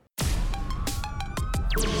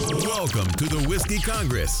Welcome to the Whiskey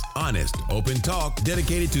Congress. Honest, open talk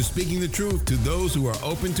dedicated to speaking the truth to those who are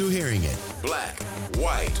open to hearing it. Black,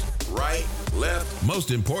 white, right, left.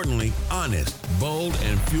 Most importantly, honest, bold,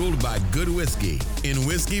 and fueled by good whiskey. In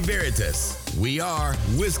Whiskey Veritas, we are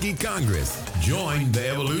Whiskey Congress. Join the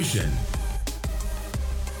evolution.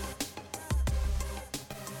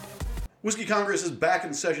 Whiskey Congress is back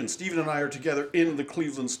in session. Steven and I are together in the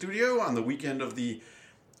Cleveland studio on the weekend of the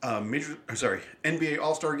NBA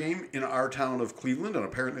All-Star Game in our town of Cleveland, and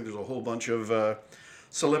apparently there's a whole bunch of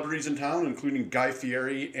celebrities in town, including Guy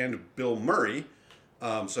Fieri and Bill Murray.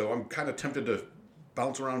 So I'm kind of tempted to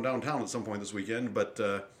bounce around downtown at some point this weekend, but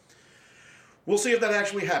we'll see if that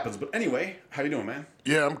actually happens. But anyway, how you doing, man?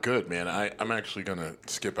 Yeah, I'm good, man. I'm actually going to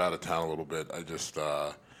skip out of town a little bit. I just,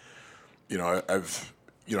 I've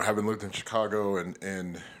having lived in Chicago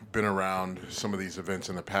and been around some of these events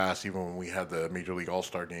in the past, even when we had the Major League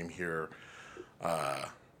All-Star Game here,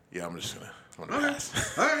 I'm just going to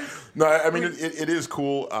pass. All right. No, I mean, it is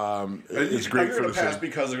cool. It's great for the pass city.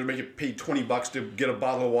 because they're going to make you pay $20 to get a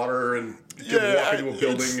bottle of water and walk into a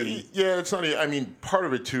building. It's not. I mean, part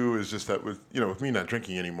of it too is just that with me not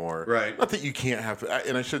drinking anymore. Right. Not that you can't have,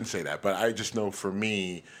 and I shouldn't say that, but I just know for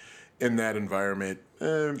me, in that environment,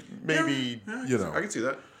 maybe I can see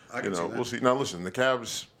that. I can see that. We'll see. Now, listen, the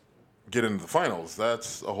Cavs get into the finals.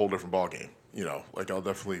 That's a whole different ballgame. I'll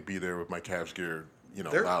definitely be there with my Cavs gear,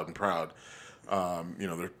 loud and proud.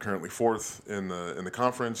 They're currently fourth in the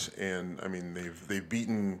conference, and I mean they've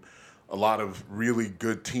beaten a lot of really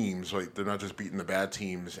good teams. Like, they're not just beating the bad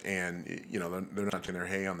teams, and they're not getting their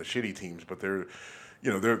hay on the shitty teams, but they're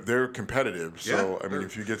competitive. So I mean,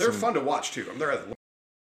 if you get they're fun to watch too. They're at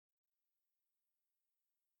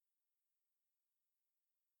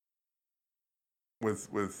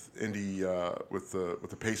with Indy with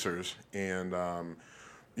the Pacers, and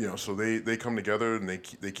so they come together and they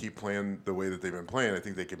keep playing the way that they've been playing. I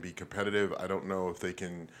think they can be competitive. I don't know if they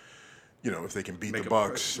can beat the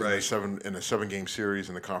Bucks in a 7-game series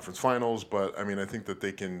in the conference finals, but I mean, I think that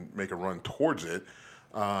they can make a run towards it.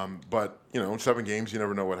 But in 7 games, you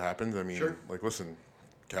never know what happens. I mean, listen,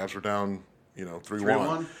 Cavs were down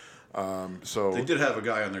 3-1. So they did have a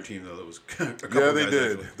guy on their team though that was a couple yeah, they guys,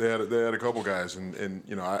 did. Actually. They had a couple guys, and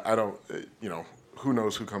I don't who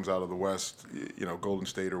knows who comes out of the West, Golden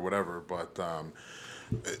State or whatever, but I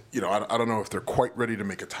don't know if they're quite ready to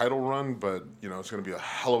make a title run, but it's going to be a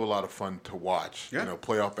hell of a lot of fun to watch. Yeah.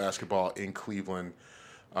 Playoff basketball in Cleveland.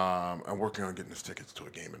 I'm working on getting us tickets to a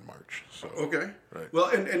game in March. So okay, right. Well,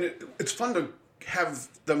 and it's fun to have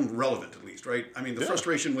them relevant at least, right? I mean, the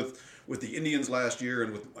frustration with the Indians last year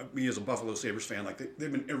and with me as a Buffalo Sabres fan, like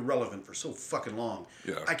they've been irrelevant for so fucking long.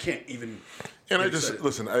 Yeah. I can't even. And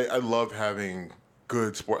I love having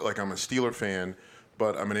good sport. Like, I'm a Steeler fan,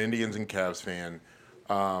 but I'm an Indians and Cavs fan.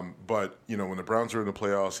 But when the Browns are in the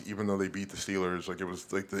playoffs, even though they beat the Steelers, like, it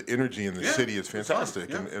was like the energy in the city is fantastic.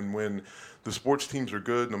 Yeah. And when the sports teams are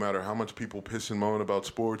good, no matter how much people piss and moan about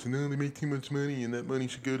sports and they make too much money and that money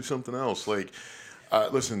should go to something else. Like,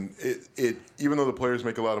 listen, it even though the players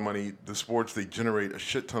make a lot of money, the sports, they generate a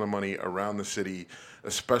shit ton of money around the city,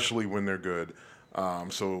 especially when they're good.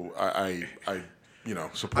 So I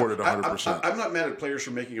support it 100%. I'm not mad at players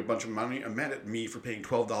for making a bunch of money. I'm mad at me for paying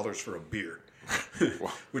 $12 for a beer,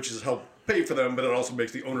 which has helped pay for them, but it also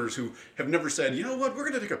makes the owners who have never said, you know what, we're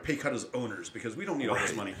going to take a pay cut as owners because we don't need all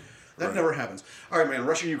this money. That never happens. All right, man,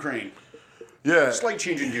 Russia-Ukraine. Yeah. Slight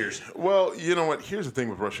change in gears. Well, you know what? Here's the thing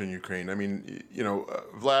with Russia and Ukraine. I mean,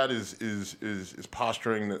 Vlad is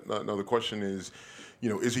posturing. Now the question is,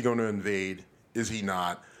 is he going to invade? Is he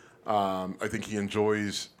not? I think he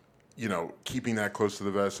enjoys, keeping that close to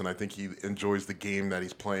the vest, and I think he enjoys the game that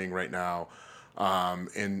he's playing right now.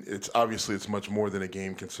 And it's much more than a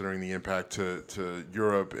game, considering the impact to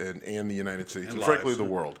Europe and the United States, and frankly the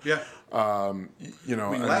world. Yeah.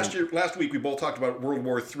 Last week we both talked about World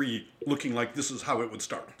War III looking like this is how it would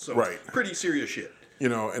start. So pretty serious shit.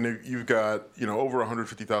 And if you've got over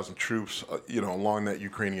 150,000 troops, along that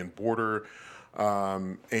Ukrainian border,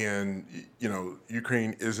 and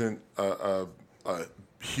Ukraine isn't a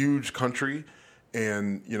huge country,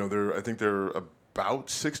 and I think they're about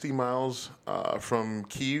 60 miles from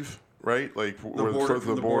Kyiv, right? Like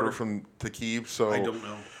the border from to Kyiv. So I don't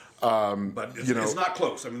know. But it's not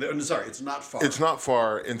close. I mean, it's not far. It's not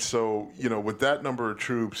far, and so with that number of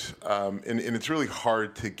troops, and it's really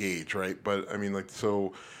hard to gauge, right? But I mean,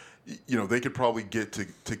 they could probably get to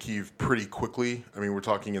Kyiv pretty quickly. I mean, we're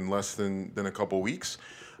talking in less than a couple weeks,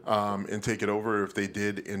 and take it over if they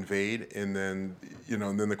did invade. And then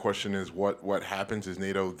and then the question is, what happens? Is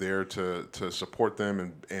NATO there to support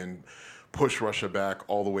them and push Russia back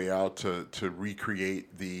all the way out to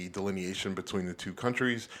recreate the delineation between the two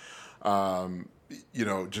countries.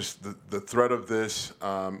 Just the threat of this,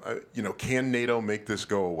 can NATO make this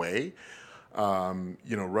go away?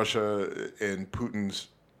 Russia and Putin's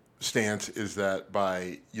stance is that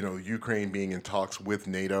by, Ukraine being in talks with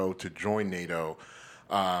NATO to join NATO,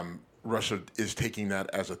 Russia is taking that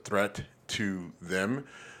as a threat to them.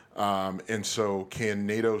 And so can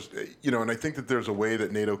NATO, and I think that there's a way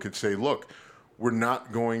that NATO could say, look, we're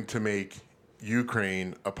not going to make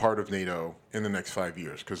Ukraine a part of NATO in the next 5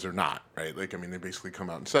 years, because they're not, right? They basically come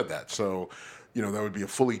out and said that. So, that would be a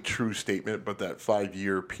fully true statement, but that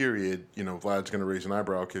 5-year period, Vlad's going to raise an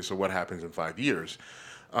eyebrow. Okay, so what happens in 5 years?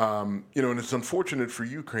 And it's unfortunate for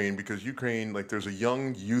Ukraine, because Ukraine, there's a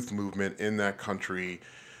young youth movement in that country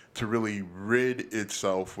to really rid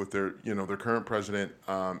itself with their current president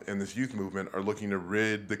and this youth movement are looking to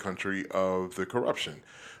rid the country of the corruption,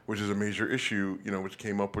 which is a major issue, which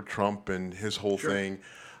came up with Trump and his whole thing.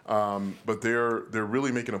 But they're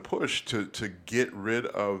really making a push to get rid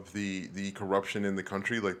of the corruption in the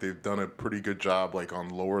country. They've done a pretty good job, on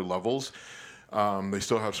lower levels. They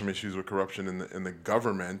still have some issues with corruption in the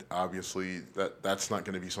government. Obviously, that's not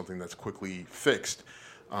going to be something that's quickly fixed,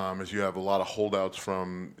 as you have a lot of holdouts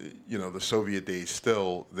from the Soviet days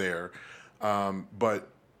still there. But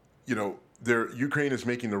Ukraine is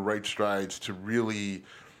making the right strides to really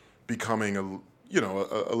becoming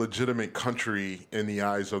a legitimate country in the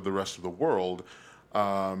eyes of the rest of the world,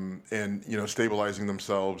 and stabilizing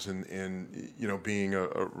themselves and being a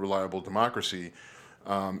reliable democracy.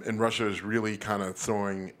 And Russia is really kind of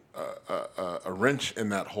throwing a wrench in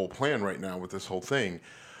that whole plan right now with this whole thing.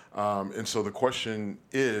 And so the question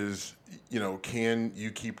is, can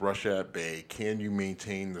you keep Russia at bay? Can you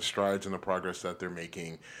maintain the strides and the progress that they're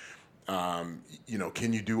making? Can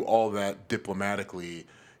you do all that diplomatically,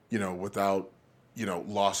 without,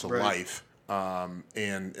 loss of life?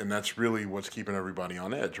 And that's really what's keeping everybody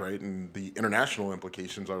on edge, right? And the international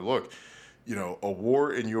implications are, look, a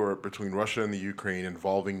war in Europe between Russia and the Ukraine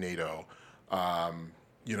involving NATO,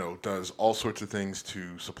 does all sorts of things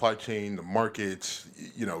to supply chain, the markets,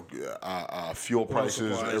 fuel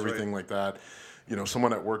prices, supplies, everything like that.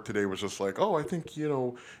 Someone at work today was just like, oh, I think,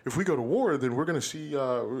 if we go to war, then we're going to see,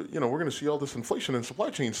 we're going to see all this inflation and supply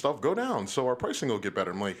chain stuff go down. So our pricing will get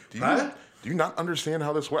better. I'm like, do you not understand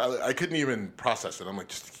how this works? I couldn't even process it. I'm like,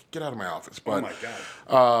 just get out of my office. But, oh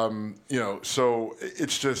my God. So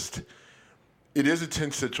it's just, it is a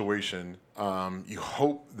tense situation. You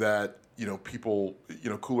hope that, people,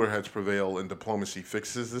 cooler heads prevail and diplomacy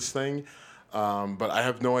fixes this thing. But I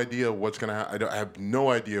have no idea what's going to happen. I have no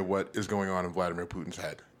idea what is going on in Vladimir Putin's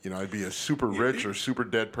head. I'd be a super rich or super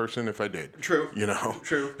dead person if I did. True.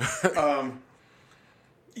 True.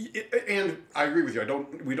 And I agree with you.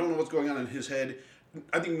 We don't know what's going on in his head.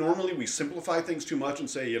 I think normally we simplify things too much and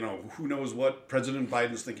say, who knows what President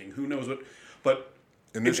Biden's thinking? Who knows what? But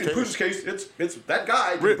in Putin's case, it's that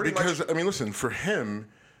guy. Because listen, for him,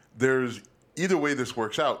 there's either way this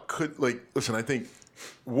works out. I think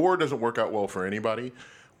war doesn't work out well for anybody,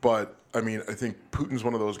 but I think Putin's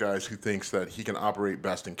one of those guys who thinks that he can operate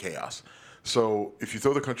best in chaos. So if you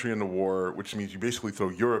throw the country into war, which means you basically throw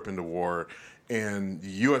Europe into war, and the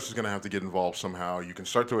U.S. is going to have to get involved somehow, you can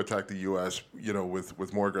start to attack the U.S.,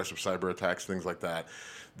 with more aggressive cyber attacks, things like that,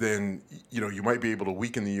 then, you might be able to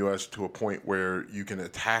weaken the U.S. to a point where you can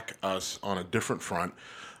attack us on a different front.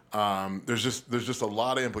 There's just a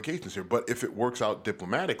lot of implications here. But if it works out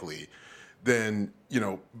diplomatically, then,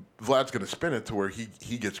 Vlad's going to spin it to where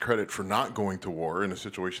he gets credit for not going to war in a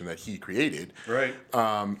situation that he created. Right.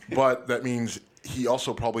 But that means he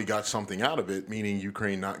also probably got something out of it, meaning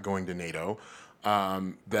Ukraine not going to NATO,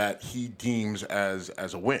 that he deems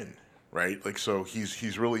as a win, right? So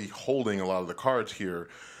he's really holding a lot of the cards here,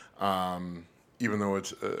 even though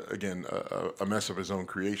it's, again, a mess of his own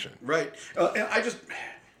creation. Right. And I just,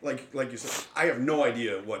 like you said, I have no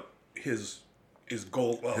idea what his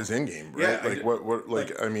goal, his end game, right? Yeah,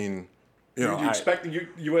 you expect the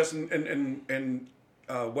U.S. and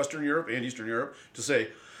Western Europe and Eastern Europe to say,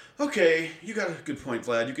 okay, you got a good point,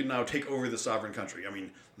 Vlad. You can now take over the sovereign country.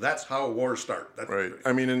 That's how wars start. Right.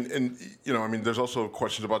 There's also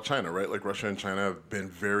questions about China, right? Russia and China have been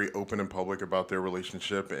very open and public about their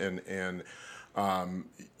relationship and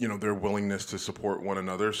their willingness to support one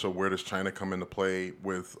another. So where does China come into play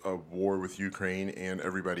with a war with Ukraine and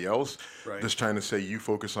everybody else? Right. Does China say you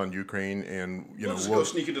focus on Ukraine and we'll go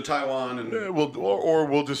sneak into Taiwan and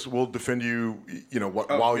we'll defend you?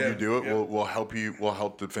 While you do it, yeah. we'll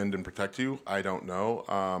help defend and protect you. I don't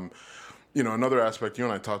know. Another aspect. You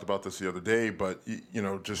and I talked about this the other day, but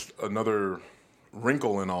just another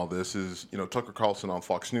wrinkle in all this is, Tucker Carlson on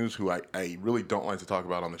Fox News, who I really don't like to talk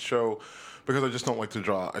about on the show because I just don't like to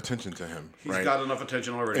draw attention to him. He's got enough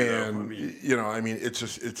attention already. And, it's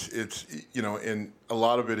just, it's and a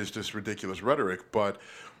lot of it is just ridiculous rhetoric. But,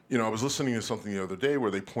 I was listening to something the other day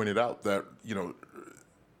where they pointed out that,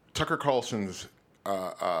 Tucker Carlson's,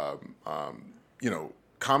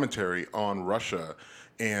 commentary on Russia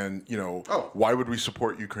and, why would we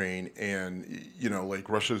support Ukraine? And, like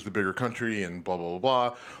Russia's the bigger country and blah, blah,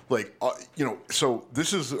 blah, blah. So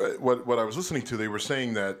this is what I was listening to. They were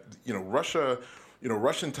saying that, Russia,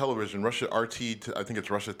 Russian television, Russia RT, I think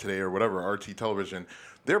it's Russia Today or whatever, RT television,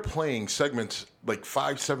 they're playing segments, like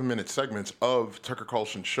 5-7 minute segments of Tucker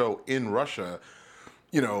Carlson's show in Russia.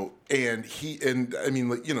 Someone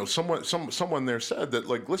there said that,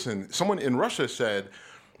 like, listen, someone in Russia said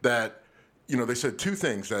that, they said two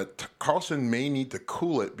things, that Carlson may need to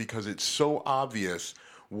cool it because it's so obvious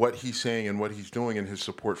what he's saying and what he's doing in his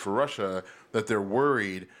support for Russia that they're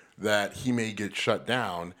worried that he may get shut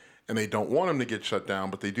down, and they don't want him to get shut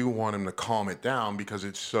down, but they do want him to calm it down because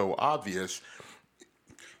it's so obvious.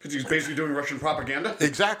 Because he's basically doing Russian propaganda?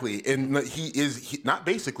 Exactly. And he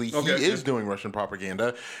is doing Russian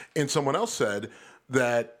propaganda. And someone else said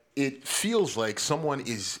that it feels like someone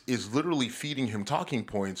is literally feeding him talking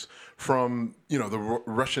points from, the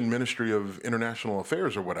Russian Ministry of International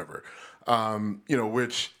Affairs or whatever,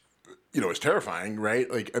 which, is terrifying, right?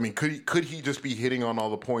 Like, I mean, could he just be hitting on all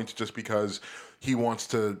the points just because he wants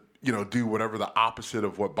to, do whatever the opposite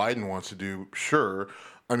of what Biden wants to do? Sure.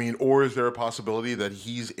 I mean, or is there a possibility that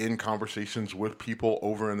he's in conversations with people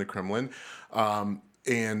over in the Kremlin? And,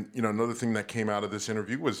 another thing that came out of this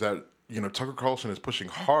interview was that, Tucker Carlson is pushing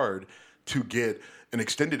hard to get an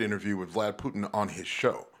extended interview with Vlad Putin on his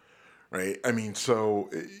show, right? I mean, so,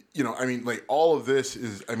 like all of this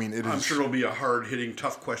is, I'm sure it'll be a hard-hitting,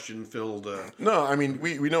 tough question-filled... No, I mean,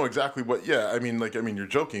 we know exactly what, you're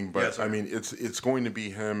joking, but, yes, it's going to be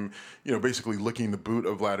him, basically licking the boot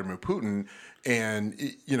of Vladimir Putin and,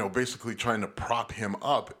 basically trying to prop him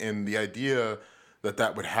up. And the idea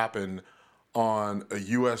that would happen on a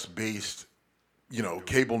U.S.-based,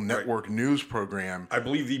 cable network news program. I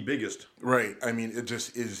believe the biggest. Right. I mean, it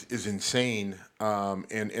just is insane.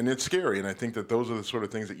 And it's scary. And I think that those are the sort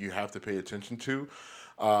of things that you have to pay attention to.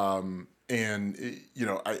 But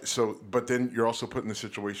then you're also put in the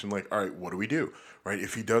situation like, all right, what do we do? Right.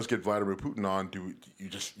 If he does get Vladimir Putin on,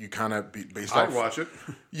 you kind of based off. I'd watch it.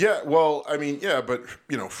 Yeah. Well, I mean, yeah, but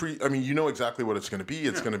exactly what it's going to be.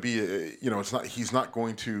 It's going to be, he's not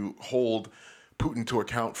going to hold Putin to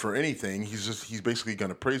account for anything. He's basically going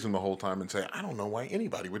to praise him the whole time and say, I don't know why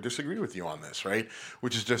anybody would disagree with you on this, right?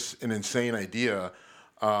 Which is just an insane idea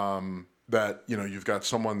that, you've got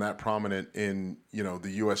someone that prominent in,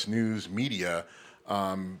 the U.S. news media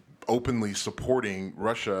openly supporting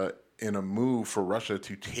Russia in a move for Russia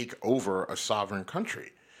to take over a sovereign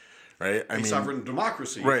country. Right? A sovereign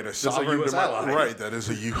democracy. Right, a sovereign U.S. ally. Right, that is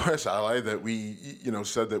a U.S. ally that we,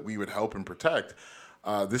 said that we would help and protect.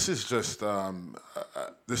 This is just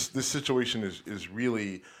this situation is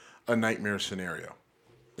really a nightmare scenario.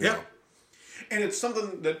 Yeah, and it's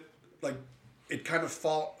something that it kind of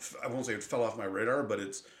I won't say it fell off my radar, but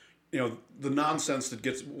it's the nonsense that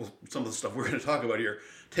gets some of the stuff we're going to talk about here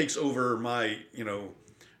takes over my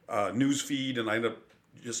news feed, and I end up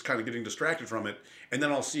just kind of getting distracted from it, and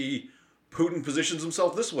then I'll see Putin positions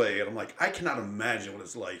himself this way, and I'm like, I cannot imagine what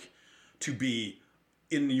it's like to be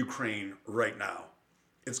in Ukraine right now.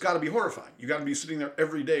 It's got to be horrifying. You got to be sitting there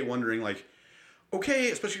every day wondering, like,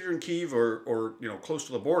 okay, especially if you're in Kyiv or close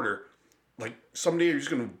to the border, like someday you're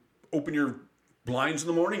just going to open your blinds in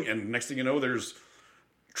the morning and next thing you know, there's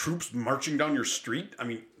troops marching down your street. I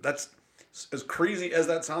mean, that's as crazy as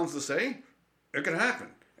that sounds to say. It can happen,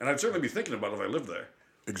 and I'd certainly be thinking about it if I lived there.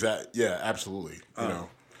 Exactly. Yeah, absolutely. I've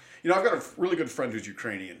got a really good friend who's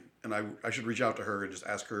Ukrainian, and I should reach out to her and just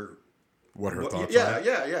ask her what her thoughts are.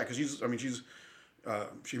 Yeah. Because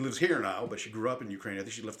she lives here now, but she grew up in Ukraine. I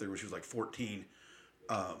think she left there when she was like 14.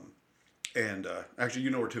 Actually,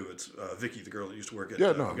 you know her too. It's Vicky, the girl that used to work at...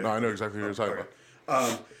 Yeah, I know exactly who you're talking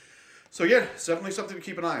about. So yeah, it's definitely something to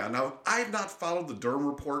keep an eye on. Now, I've not followed the Durham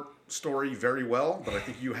Report story very well, but I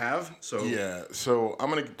think you have. So yeah, so I'm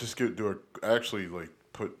gonna just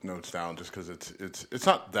put notes down just because it's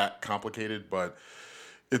not that complicated, but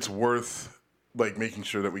it's worth making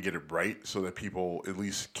sure that we get it right so that people at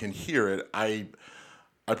least can hear it. I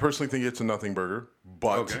personally think it's a nothing burger,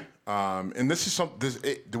 but okay. And this is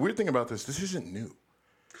the weird thing about this isn't new.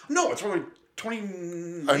 No, it's from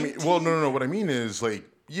 2019. I mean, well, no. What I mean is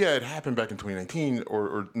it happened back in 2019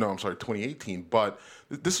 or no, I'm sorry, 2018. But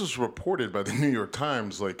this was reported by the New York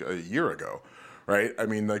Times a year ago, right? I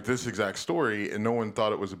mean, like this exact story, and no one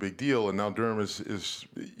thought it was a big deal, and now Durham is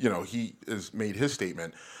he has made his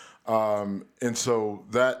statement. And so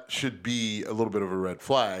that should be a little bit of a red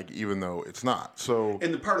flag, even though it's not. So,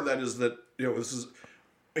 and the part of that is that, this is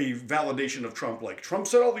a validation of Trump. Like, Trump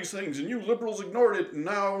said all these things and you liberals ignored it, and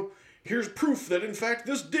now here's proof that in fact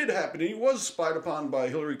this did happen and he was spied upon by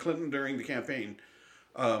Hillary Clinton during the campaign.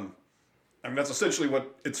 I mean, that's essentially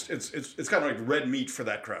what it's kind of like red meat for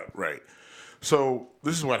that crowd. Right. So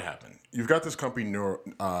this is what happened. You've got this company,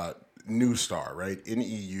 Neustar, right?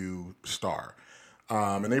 NEU Star.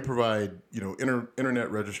 And they provide,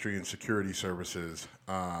 internet registry and security services,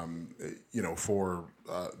 for,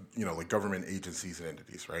 like government agencies and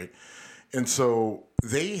entities, right? And so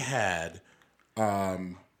they had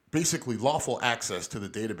basically lawful access to the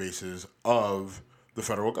databases of the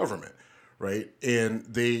federal government, right? And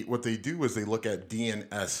what they do is they look at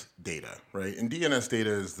DNS data, right? And DNS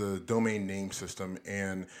data is the domain name system,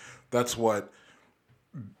 and that's what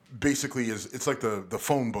basically it's like the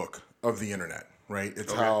phone book of the internet. Right,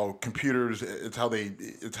 it's okay. How computers, it's how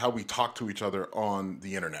we talk to each other on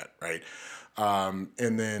the internet, right?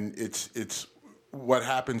 And then it's what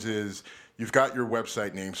happens is you've got your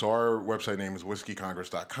website name. So our website name is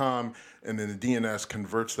whiskeycongress.com, and then the DNS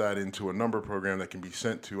converts that into a number program that can be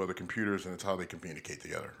sent to other computers, and it's how they communicate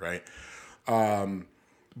together, right?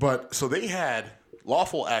 But so they had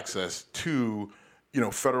lawful access to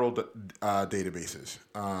federal databases,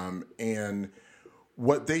 and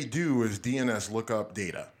what they do is DNS lookup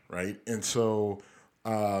data, right? And so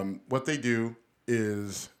what they do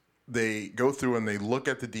is they go through and they look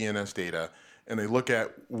at the DNS data and they look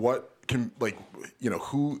at what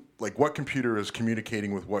what computer is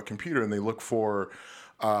communicating with what computer, and they look for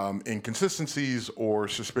inconsistencies or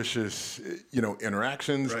suspicious,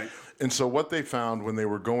 interactions. Right. And so what they found when they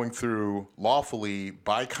were going through lawfully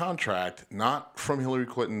by contract, not from Hillary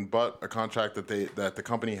Clinton, but a contract that the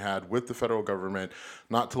company had with the federal government,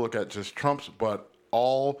 not to look at just Trump's, but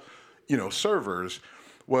all, servers,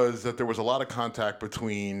 was that there was a lot of contact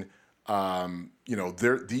between,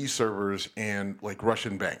 these servers and like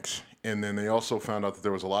Russian banks. And then they also found out that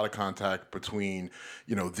there was a lot of contact between,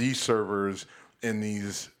 these servers and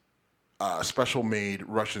these special-made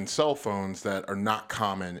Russian cell phones that are not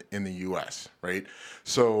common in the U.S., right?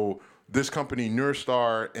 So this company,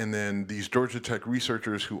 Neustar, and then these Georgia Tech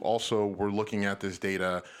researchers who also were looking at this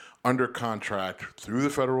data under contract through the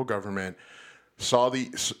federal government, saw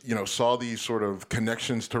these sort of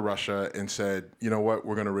connections to Russia and said, you know what,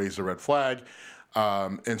 we're going to raise the red flag.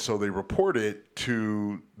 And so they report it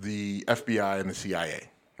to the FBI and the CIA,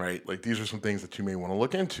 right? Like, these are some things that you may want to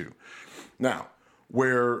look into. Now,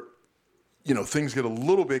 where things get a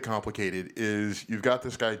little bit complicated is you've got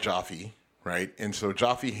this guy Jaffe, right? And so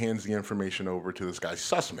Jaffe hands the information over to this guy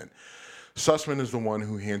Sussman. Sussman is the one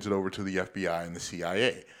who hands it over to the FBI and the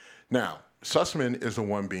CIA. Now, Sussman is the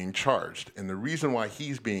one being charged, and the reason why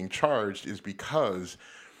he's being charged is because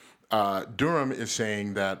Durham is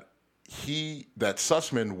saying that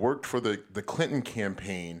Sussman worked for the Clinton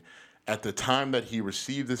campaign at the time that he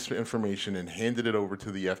received this information and handed it over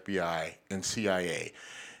to the FBI and CIA.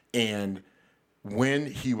 And when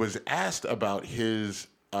he was asked about his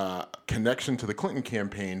connection to the Clinton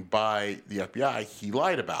campaign by the FBI, he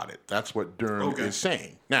lied about it. That's what Durham is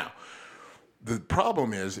saying. Now, the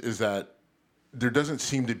problem is that there doesn't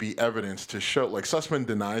seem to be evidence to show, like, Sussman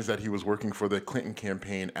denies that he was working for the Clinton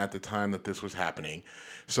campaign at the time that this was happening.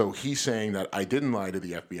 So he's saying that I didn't lie to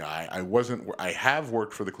the FBI. I have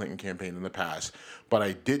worked for the Clinton campaign in the past, but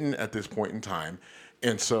I didn't at this point in time.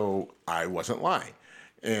 And so I wasn't lying.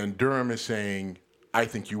 And Durham is saying, I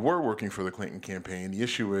think you were working for the Clinton campaign. The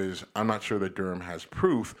issue is, I'm not sure that Durham has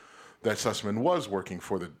proof that Sussman was working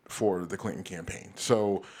for the Clinton campaign.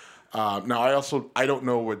 So now I don't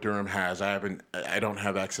know what Durham has. I don't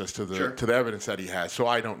have access to the evidence that he has, so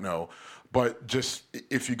I don't know. But just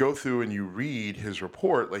if you go through and you read his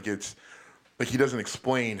report, that he doesn't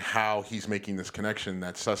explain how he's making this connection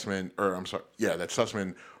that Sussman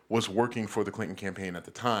was working for the Clinton campaign at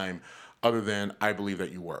the time, other than I believe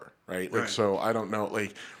that you were, right? Like, so I don't know,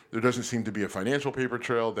 there doesn't seem to be a financial paper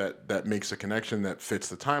trail that makes a connection that fits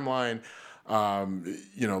the timeline.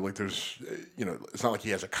 There's, it's not like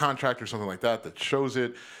he has a contract or something like that shows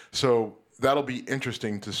it. So that'll be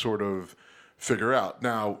interesting to sort of figure out.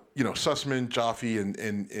 Now, Sussman, Jaffe,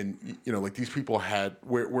 and these people had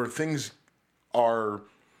where things are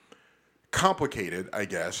complicated, I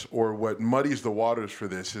guess, or what muddies the waters for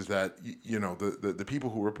this is that, the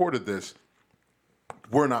people who reported this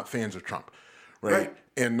were not fans of Trump, right?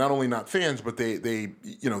 And not only not fans, but they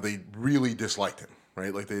really disliked him.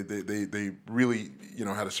 right? Like they really,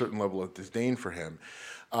 had a certain level of disdain for him.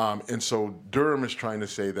 And so Durham is trying to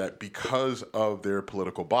say that because of their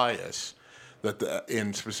political bias,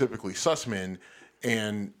 and specifically Sussman,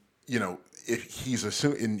 and, if he's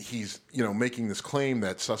making this claim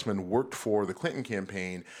that Sussman worked for the Clinton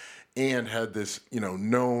campaign and had this,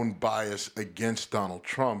 known bias against Donald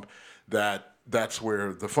Trump, that's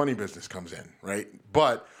where the funny business comes in, right?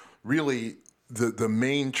 But really, the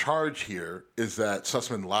main charge here is that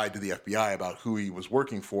Sussman lied to the FBI about who he was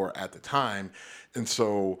working for at the time. And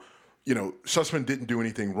so, Sussman didn't do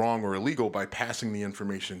anything wrong or illegal by passing the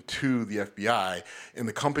information to the FBI. And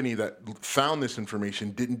the company that found this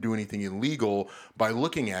information didn't do anything illegal by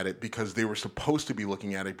looking at it, because they were supposed to be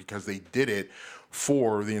looking at it because they did it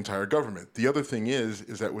for the entire government. The other thing is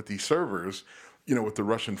that with these servers, with the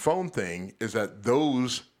Russian phone thing, is that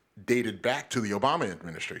those dated back to the Obama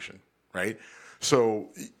administration, right? So,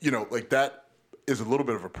 like that is a little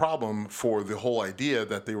bit of a problem for the whole idea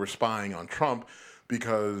that they were spying on Trump,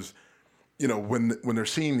 because, when they're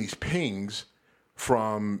seeing these pings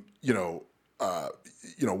from,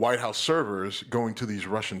 White House servers going to these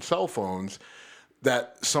Russian cell phones,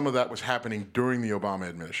 that some of that was happening during the Obama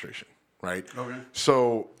administration, right? Okay.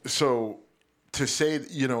 So to say,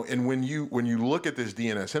 and when you look at this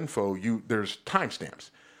DNS info, there's timestamps,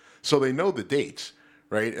 so they know the dates,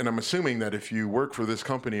 right? And I'm assuming that if you work for this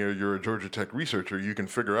company or you're a Georgia Tech researcher, you can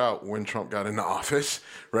figure out when Trump got into office,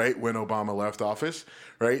 right? When Obama left office,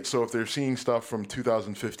 right? So if they're seeing stuff from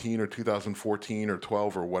 2015 or 2014 or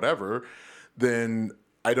 12 or whatever, then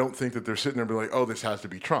I don't think that they're sitting there and be like, oh, this has to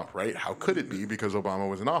be Trump, right? How could it be? Because Obama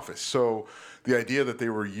was in office. So the idea that they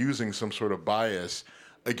were using some sort of bias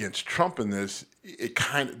against Trump in this, it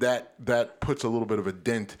kind of that puts a little bit of a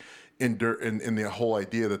dent in the whole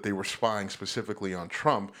idea that they were spying specifically on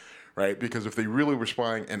Trump, right? Because if they really were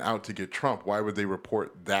spying and out to get Trump, why would they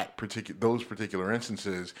report those particular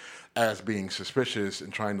instances as being suspicious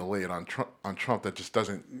and trying to lay it on Trump? That just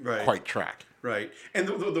doesn't quite track. Right. And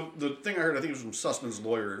the thing I heard, I think it was from Sussman's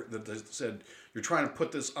lawyer, that said you're trying to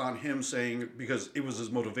put this on him, saying because it was his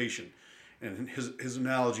motivation. And his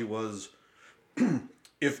analogy was,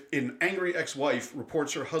 if an angry ex-wife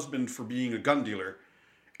reports her husband for being a gun dealer,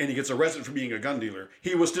 and he gets arrested for being a gun dealer,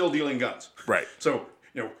 he was still dealing guns. Right. So,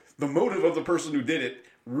 the motive of the person who did it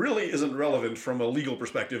really isn't relevant from a legal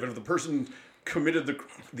perspective. And if the person committed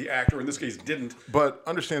the act, or in this case didn't. But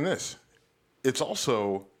understand this. It's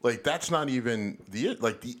also, that's not even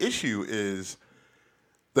the issue is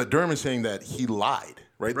that Durham is saying that he lied,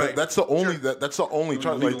 right? Right. That's the only that's the only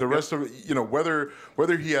charge. Legal, Like the rest of it,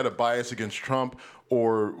 whether he had a bias against Trump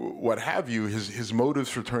or what have you, his motives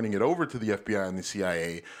for turning it over to the FBI and the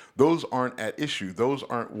CIA, those aren't at issue. Those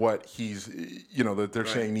aren't what he's that they're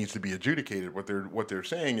saying needs to be adjudicated. What they're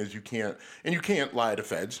saying is you can't lie to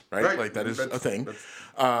feds, right? Like that is a thing.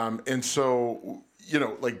 And so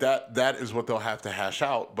that is what they'll have to hash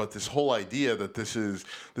out. But this whole idea that this is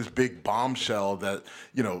this big bombshell that,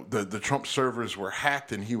 the Trump servers were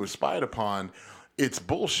hacked and he was spied upon, it's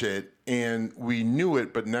bullshit. And we knew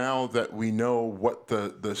it, but now that we know what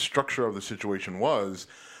the structure of the situation was,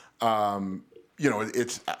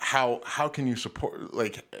 it's how can you support,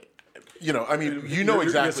 exactly. You know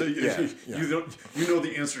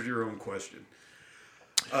the answer to your own question.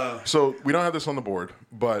 So we don't have this on the board,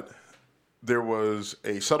 but there was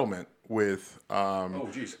a settlement with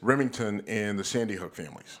Remington and the Sandy Hook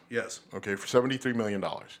families. Yes. Okay, for $73 million.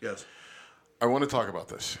 Yes. I want to talk about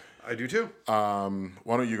this. I do too. Why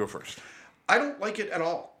don't you go first? I don't like it at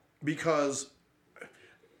all, because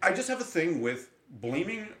I just have a thing with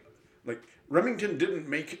blaming. Remington didn't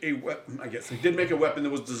make a weapon. I guess they did make a weapon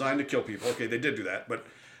that was designed to kill people. Okay, they did do that, but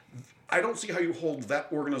I don't see how you hold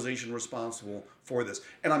that organization responsible for this.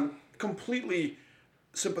 And I'm completely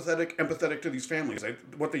empathetic to these families.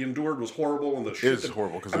 What they endured was horrible, and it is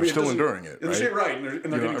horrible because they're still enduring it. Right?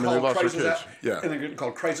 And they're getting called crisis. And they're getting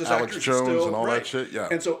called crisis Alex actors Jones still, and all that shit. Yeah.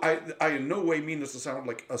 And so I in no way mean this to sound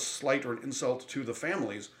like a slight or an insult to the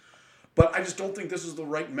families, but I just don't think this is the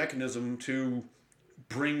right mechanism to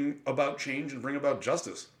bring about change and bring about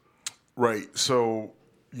justice. Right. So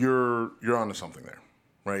you're onto something there,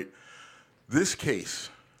 right? This case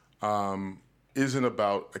isn't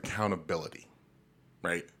about accountability.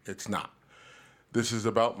 Right? It's not. This is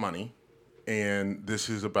about money, and this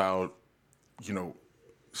is about,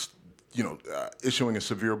 issuing a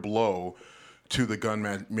severe blow to the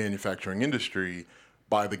gun manufacturing industry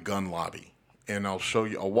by the gun lobby. And I'll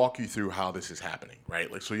walk you through how this is happening, right?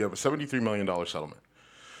 So you have a $73 million settlement,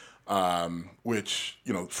 which,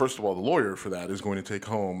 first of all, the lawyer for that is going to take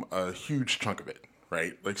home a huge chunk of it,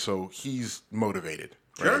 right? So he's motivated,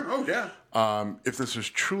 Sure. Oh, yeah. If this was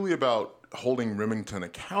truly about holding Remington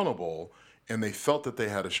accountable, and they felt that they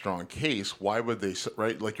had a strong case, why would they?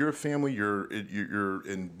 Right, like you're a family, you're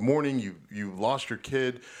in mourning, you lost your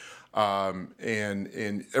kid,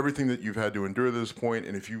 and everything that you've had to endure to this point,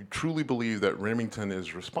 and if you truly believe that Remington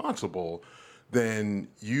is responsible, then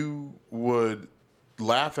you would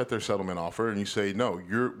laugh at their settlement offer and you say, no,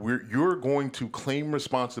 you're going to claim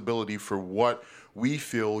responsibility for what we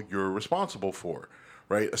feel you're responsible for,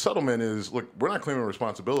 right? A settlement is, look, we're not claiming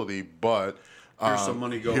responsibility, but here's some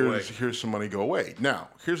money, go away. Here's some money, go away. Now,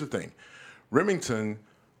 here's the thing. Remington,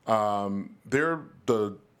 they're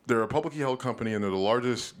a publicly held company and they're the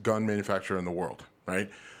largest gun manufacturer in the world, right?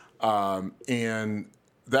 And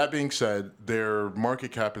that being said, their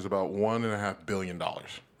market cap is about $1.5 billion,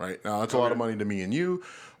 right? Now, that's a lot of money to me and you,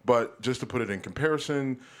 but just to put it in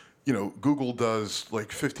comparison, Google does like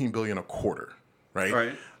 $15 billion a quarter,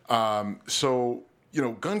 right? Right. So,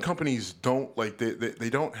 gun companies don't they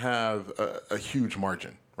don't have a huge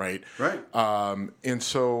margin, right? Right. And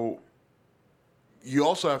so you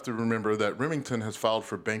also have to remember that Remington has filed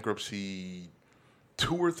for bankruptcy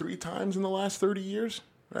 2 or 3 times in the last 30 years.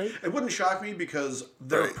 Right? It wouldn't shock me because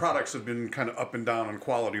their products have been kind of up and down on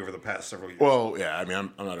quality over the past several years. Well, yeah, I mean,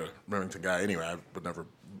 I'm not a Remington guy anyway. I would never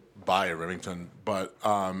buy a Remington. But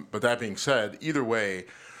that being said, either way,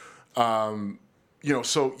 so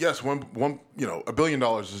yes, $1 billion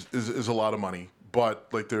is a lot of money, but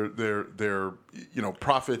like their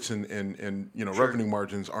profits and Sure. revenue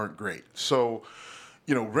margins aren't great. So,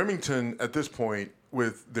 Remington at this point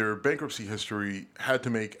with their bankruptcy history had to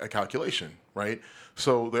make a calculation, right?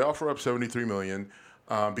 So they offer up $73 million,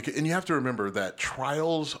 and you have to remember that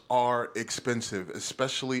trials are expensive,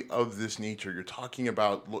 especially of this nature. You're talking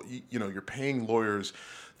about, you're paying lawyers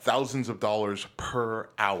thousands of dollars per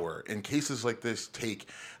hour, and cases like this take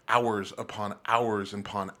hours upon hours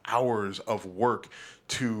upon hours of work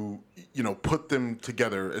to, put them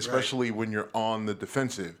together, especially when you're on the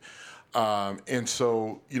defensive. And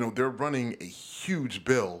so, they're running a huge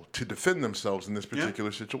bill to defend themselves in this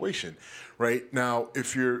particular situation, right? Now,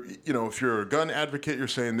 if you're a gun advocate, you're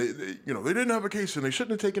saying they didn't have a case and they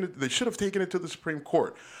shouldn't have taken it. They should have taken it to the Supreme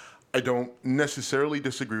Court. I don't necessarily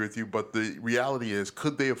disagree with you, but the reality is,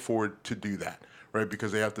 could they afford to do that, right?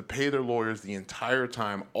 Because they have to pay their lawyers the entire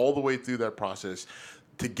time, all the way through that process.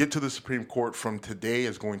 To get to the Supreme Court from today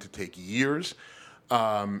is going to take years,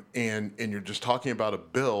 and you're just talking about a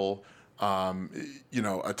bill.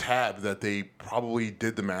 A tab that they probably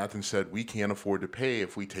did the math and said we can't afford to pay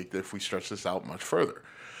if we stretch this out much further,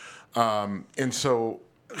 and so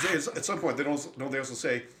at some point they also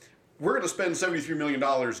say we're going to spend $73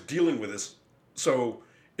 million dealing with this. So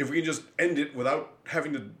if we can just end it without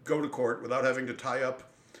having to go to court, without having to tie up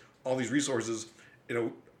all these resources,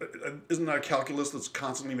 isn't that a calculus that's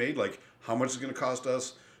constantly made? Like, how much is it going to cost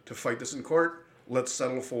us to fight this in court? Let's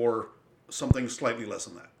settle for something slightly less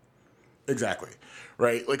than that. Exactly,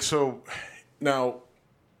 right? Like, so now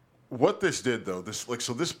what this did though, this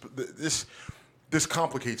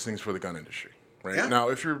complicates things for the gun industry, right? Yeah. Now,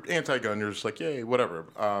 if you're anti-gun, you're just like, yay, whatever.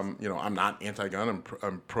 I'm not anti-gun.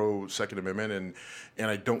 I'm pro Second Amendment,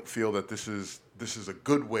 and I don't feel that this is a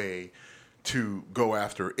good way to go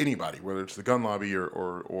after anybody, whether it's the gun lobby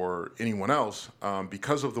or anyone else,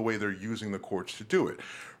 because of the way they're using the courts to do it,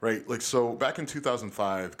 right? Like, so back in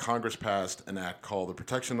 2005, Congress passed an act called the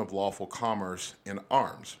Protection of Lawful Commerce in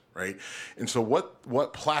Arms, right? And so what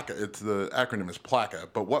PLACA, the acronym is PLACA,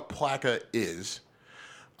 but what PLACA is,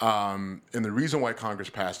 and the reason why Congress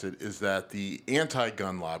passed it is that the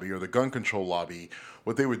anti-gun lobby or the gun control lobby,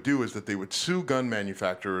 what they would do is that they would sue gun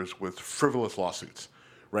manufacturers with frivolous lawsuits,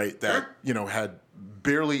 right? That, had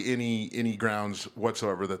barely any grounds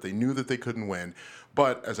whatsoever, that they knew that they couldn't win.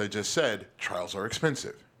 But as I just said, trials are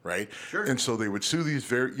expensive, right? Sure. And so they would sue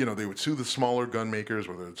they would sue the smaller gun makers,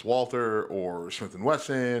 whether it's Walther or Smith &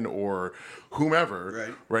 Wesson or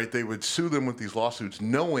whomever, right? They would sue them with these lawsuits,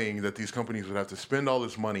 knowing that these companies would have to spend all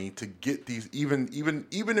this money to get these, even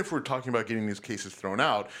if we're talking about getting these cases thrown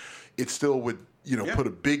out, it still would, put a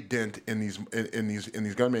big dent in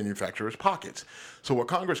these gun manufacturers' pockets. So what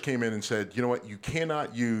Congress came in and said, you know what, you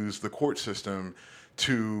cannot use the court system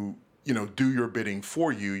to, do your bidding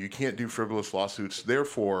for you. You can't do frivolous lawsuits.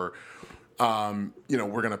 Therefore, we're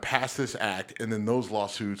going to pass this act, and then those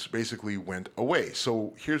lawsuits basically went away.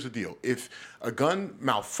 So here's the deal: if a gun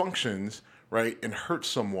malfunctions, right, and hurts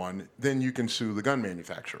someone, then you can sue the gun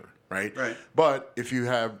manufacturer, right? Right. But if you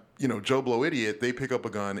have, Joe Blow idiot, they pick up a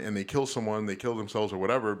gun and they kill someone, they kill themselves or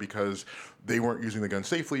whatever because they weren't using the gun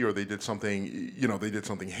safely or they did something,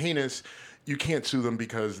 heinous, you can't sue them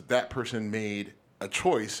because that person made a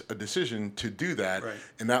choice, a decision to do that, Right.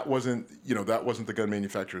 and that wasn't the gun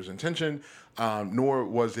manufacturer's intention, nor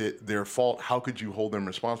was it their fault. How could you hold them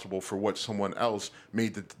responsible for what someone else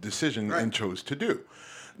made the decision and chose to do?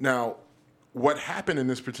 Now, what happened in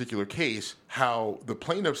this particular case, how the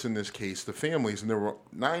plaintiffs in this case, the families, and there were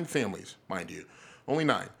 9 families, mind you, only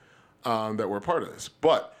 9 that were a part of this,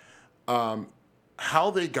 but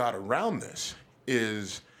how they got around this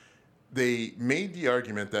is they made the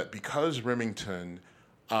argument that because Remington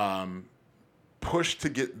pushed to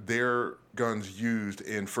get their guns used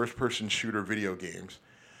in first-person shooter video games,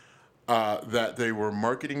 that they were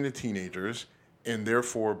marketing to teenagers, and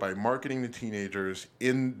therefore by marketing to teenagers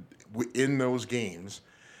in those games,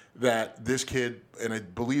 that this kid, and I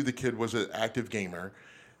believe the kid was an active gamer,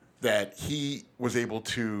 that he was able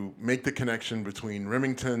to make the connection between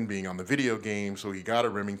Remington being on the video game, so he got a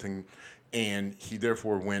Remington, and he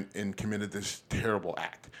therefore went and committed this terrible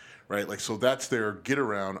act, right? Like, so that's their get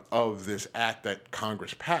around of this act that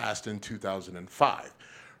Congress passed in 2005,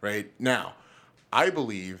 right? Now, I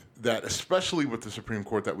believe that especially with the Supreme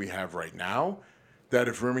Court that we have right now, that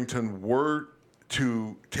if Remington were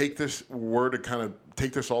to take this all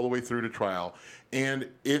the way through to trial, and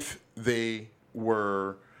if they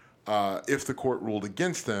were, if the court ruled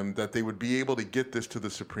against them, that they would be able to get this to the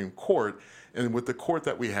Supreme Court. And with the court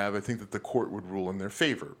that we have, I think that the court would rule in their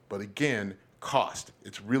favor. But again, cost.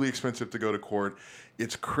 It's really expensive to go to court.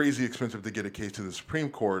 It's crazy expensive to get a case to the Supreme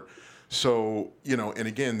Court. So, and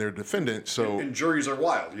again, they're defendant. So and juries are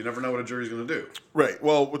wild. You never know what a jury's going to do. Right.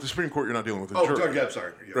 Well, with the Supreme Court, you're not dealing with a jury. Oh, yeah,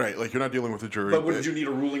 sorry. Yeah. Right. Like, you're not dealing with a jury. But wouldn't you need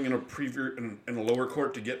a ruling in a lower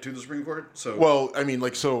court to get to the Supreme Court? So well, I mean,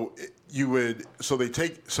 like, so you would. So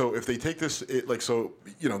if they take this,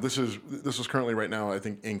 this is currently right now, I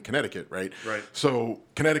think, in Connecticut, right? Right. So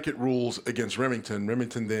Connecticut rules against Remington.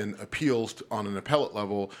 Remington then appeals on an appellate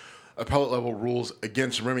level. Appellate level rules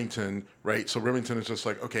against Remington, right? So Remington is just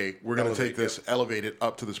like, okay, we're going to take this, elevate it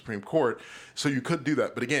up to the Supreme Court. So you could do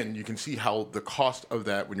that. But again, you can see how the cost of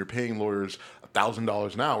that, when you're paying lawyers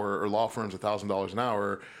 $1,000 an hour or law firms $1,000 an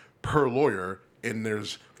hour per lawyer, and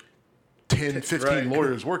there's 10, 15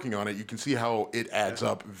 lawyers working on it, you can see how it adds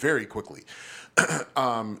up very quickly.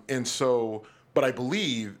 And so, but I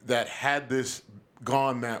believe that had this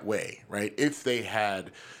gone that way, right? If they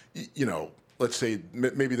had, let's say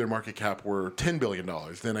maybe their market cap were $10 billion,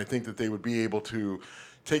 then I think that they would be able to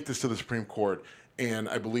take this to the Supreme Court. And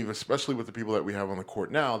I believe, especially with the people that we have on the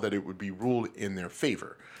court now, that it would be ruled in their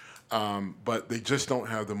favor. But they just don't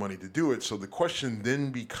have the money to do it. So the question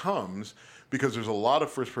then becomes, because there's a lot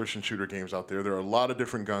of first-person shooter games out there, there are a lot of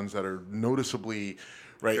different guns that are noticeably,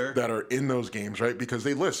 right, that are in those games, right? Because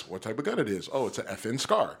they list what type of gun it is. Oh, it's a FN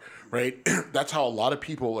Scar, right? That's how a lot of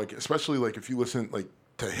people, like, especially like if you listen like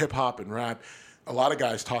to hip hop and rap, a lot of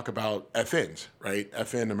guys talk about FNs, right?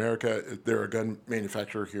 FN America, they're a gun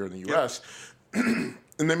manufacturer here in the U.S., and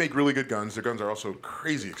they make really good guns. Their guns are also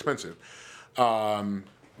crazy expensive,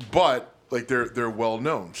 but like they're well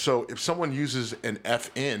known. So if someone uses an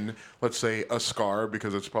FN, let's say a Scar,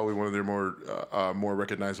 because it's probably one of their more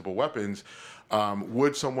recognizable weapons,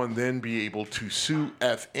 would someone then be able to sue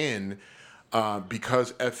FN?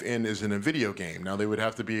 Because FN is in a video game. Now, they would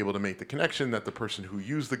have to be able to make the connection that the person who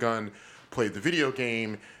used the gun played the video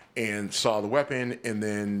game and saw the weapon and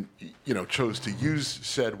then, chose to use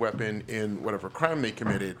said weapon in whatever crime they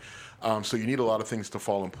committed. So you need a lot of things to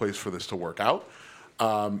fall in place for this to work out.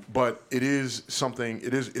 But it is something,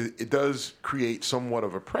 it does create somewhat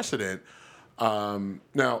of a precedent.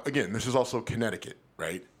 Now, again, this is also Connecticut,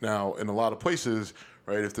 right? Now, in a lot of places,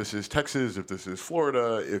 right, if this is Texas, if this is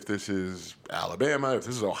Florida, if this is Alabama, if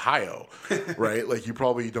this is Ohio, right, like you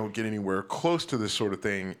probably don't get anywhere close to this sort of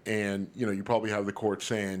thing. And, you probably have the court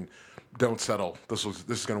saying, don't settle. This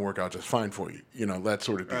is going to work out just fine for you, that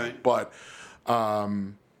sort of thing. Right. But, I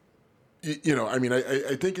mean,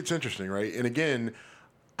 I think it's interesting, right? And again,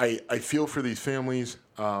 I feel for these families.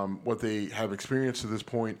 What they have experienced to this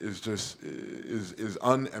point is just is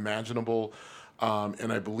unimaginable.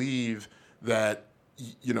 And I believe that,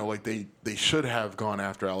 like they should have gone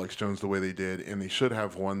after Alex Jones the way they did, and they should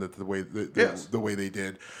have won the way they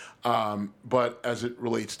did. But as it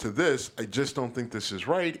relates to this, I just don't think this is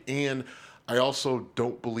right, and I also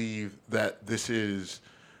don't believe that this is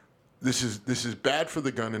bad for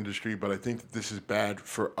the gun industry. But I think that this is bad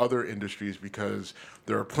for other industries because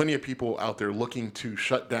there are plenty of people out there looking to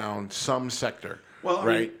shut down some sector. Well,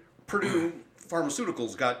 right? I mean, Purdue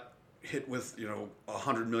Pharmaceuticals got hit with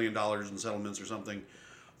 $100 million in settlements or something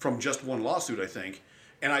from just one lawsuit, I think.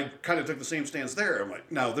 And I kind of took the same stance there. I'm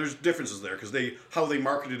like, now there's differences there because how they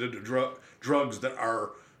marketed drugs that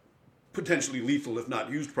are potentially lethal if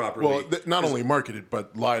not used properly. Well, not only marketed,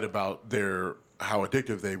 but lied about how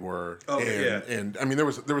addictive they were. And I mean, there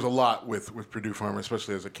was a lot with Purdue Pharma,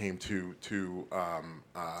 especially as it came to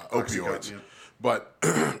opioids. Yeah.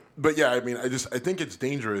 But yeah, I mean, I think it's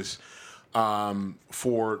dangerous. It's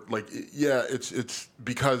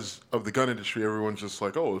because of the gun industry. Everyone's just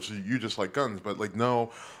like, oh, so you just like guns, but like,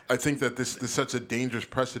 no, I think that this sets a dangerous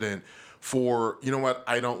precedent for, you know what,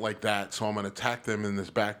 I don't like that, so I'm going to attack them in this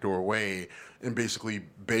backdoor way and basically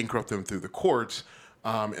bankrupt them through the courts.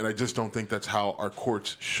 And I just don't think that's how our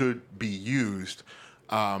courts should be used.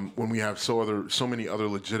 When we have so many other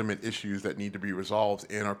legitimate issues that need to be resolved,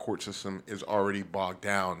 and our court system is already bogged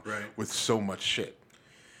down with so much shit.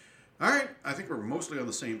 All right, I think we're mostly on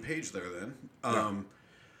the same page there then. All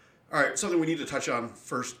right, something we need to touch on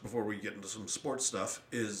first before we get into some sports stuff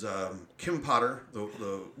is Kim Potter,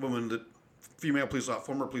 the woman,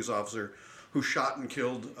 former police officer who shot and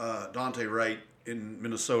killed Daunte Wright in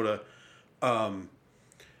Minnesota.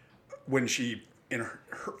 When she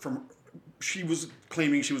was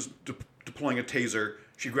claiming she was deploying a taser,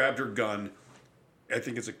 she grabbed her gun. I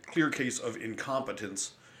think it's a clear case of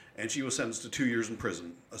incompetence. And she was sentenced to 2 years in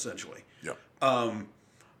prison, essentially. Yep.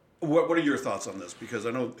 What are your thoughts on this? Because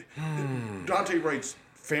I know Daunte Wright's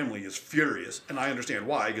family is furious, and I understand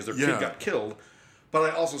why, because their kid got killed.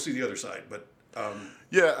 But I also see the other side. But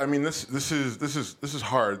yeah, I mean, this is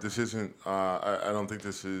hard. This isn't. I don't think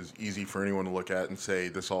this is easy for anyone to look at and say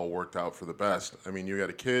this all worked out for the best. I mean, you got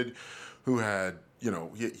a kid who had,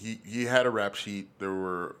 he had a rap sheet. There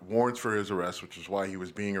were warrants for his arrest, which is why he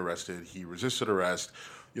was being arrested. He resisted arrest.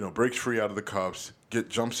 Breaks free out of the cuffs,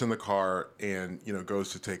 jumps in the car, and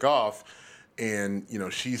goes to take off, and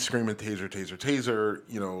she's screaming taser, taser, taser.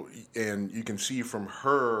 And you can see from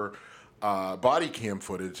her body cam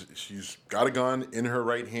footage, she's got a gun in her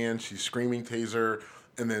right hand, she's screaming taser,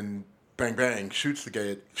 and then bang bang shoots the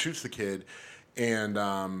kid, and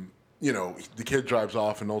the kid drives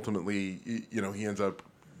off, and ultimately he ends up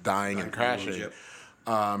dying and crashing.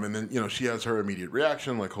 And then, she has her immediate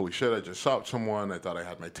reaction, like, holy shit, I just shot someone. I thought I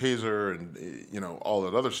had my taser and, all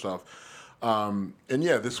that other stuff. And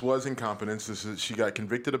yeah, this was incompetence. She got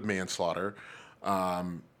convicted of manslaughter.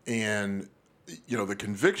 And, the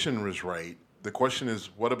conviction was right. The question is,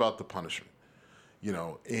 what about the punishment?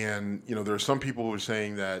 And, there are some people who are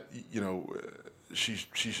saying that, she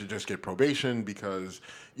should just get probation because,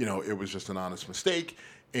 it was just an honest mistake.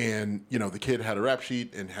 And, the kid had a rap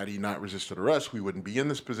sheet, and had he not resisted arrest, we wouldn't be in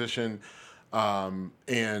this position.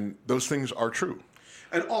 And those things are true.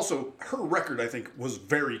 And also, her record, I think, was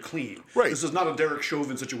very clean. Right. This is not a Derek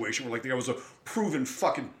Chauvin situation where, the guy was a proven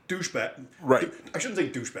fucking douchebag. Right. I shouldn't say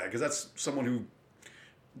douchebag, because that's someone who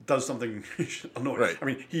does something annoying. Right. I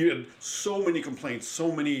mean, he had so many complaints, so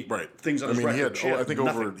many things on his record.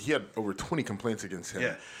 He had over 20 complaints against him.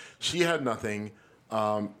 Yeah. She had nothing.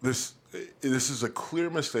 This is a clear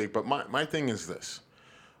mistake, but my thing is this.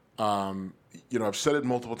 I've said it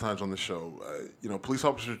multiple times on the show. Police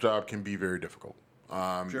officer's job can be very difficult.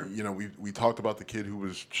 Sure. We talked about the kid who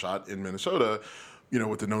was shot in Minnesota,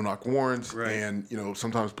 with the no-knock warrants. Right. And,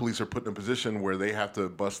 sometimes police are put in a position where they have to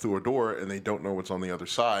bust through a door and they don't know what's on the other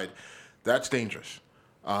side. That's dangerous.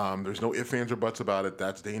 There's no ifs, ands, or buts about it.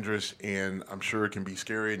 That's dangerous, and I'm sure it can be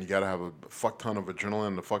scary, and you got to have a fuck ton of adrenaline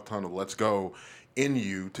and a fuck ton of let's go in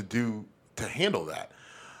you to handle that.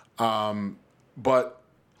 But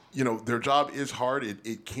their job is hard.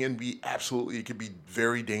 It can be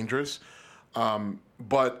very dangerous.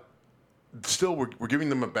 But still, we're giving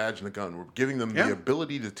them a badge and a gun. We're giving them the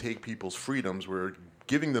ability to take people's freedoms. We're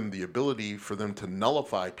giving them the ability for them to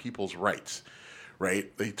nullify people's rights,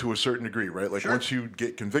 right? To a certain degree, right? Like once you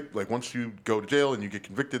get convicted, once you go to jail and you get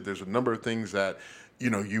convicted, there's a number of things that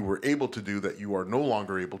you were able to do that you are no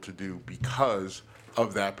longer able to do because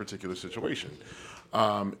of that particular situation.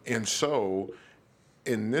 And so,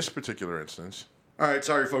 in this particular instance... All right,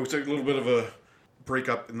 sorry, folks. A little bit of a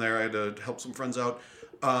breakup in there. I had to help some friends out.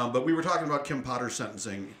 But we were talking about Kim Potter's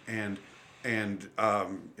sentencing, and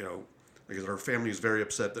because her family is very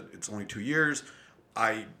upset that it's only 2 years.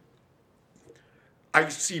 I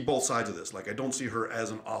see both sides of this. I don't see her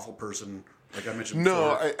as an awful person, like I mentioned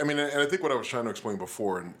before. I mean, and I think what I was trying to explain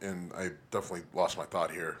before, and I definitely lost my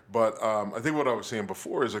thought here, but I think what I was saying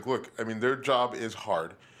before is look, I mean, their job is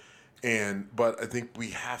hard, but I think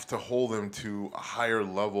we have to hold them to a higher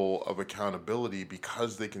level of accountability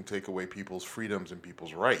because they can take away people's freedoms and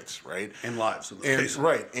people's rights, right? And lives. In this case.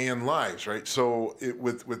 Right, and lives, right? So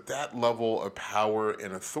with that level of power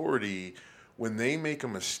and authority, when they make a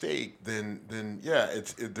mistake, then yeah,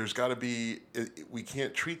 there's got to be. We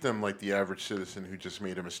can't treat them like the average citizen who just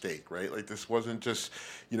made a mistake, right? Like this wasn't just,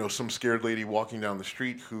 some scared lady walking down the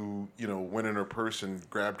street who, went in her purse and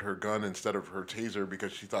grabbed her gun instead of her taser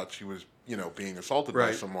because she thought she was, being assaulted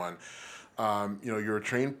by someone. You're a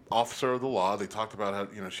trained officer of the law. They talked about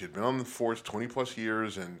how, she had been on the force 20 plus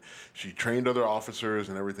years and she trained other officers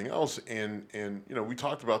and everything else. And we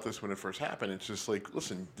talked about this when it first happened. It's just like,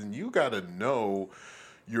 listen, then you got to know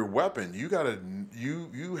your weapon.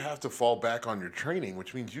 You have to fall back on your training,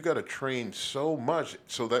 which means you got to train so much.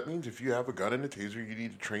 So that means if you have a gun and a taser, you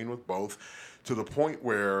need to train with both to the point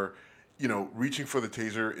where, reaching for the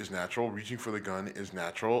taser is natural, reaching for the gun is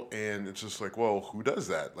natural, and it's just like, well, who does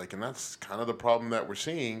that? Like, and that's kind of the problem that we're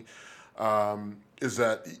seeing, is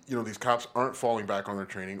that, these cops aren't falling back on their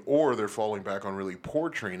training, or they're falling back on really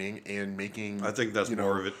poor training and making... I think that's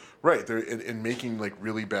more of it. Right, they're and making, like,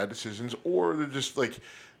 really bad decisions, or they're just, like...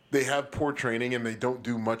 They have poor training, and they don't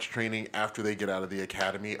do much training after they get out of the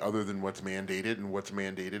academy other than what's mandated, and what's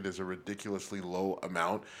mandated is a ridiculously low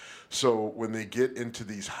amount. So when they get into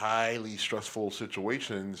these highly stressful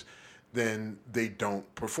situations, then they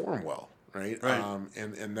don't perform well, right?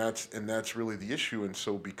 And that's really the issue. And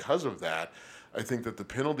so because of that, I think that the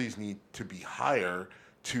penalties need to be higher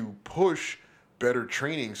to push better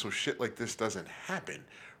training so shit like this doesn't happen.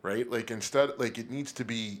 Right, like instead, like it needs to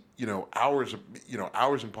be, hours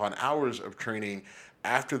upon hours of training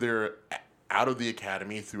after they're out of the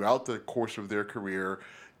academy throughout the course of their career,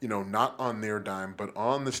 not on their dime but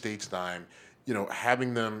on the state's dime,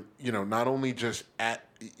 having them, not only just at,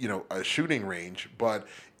 a shooting range, but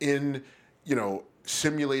in,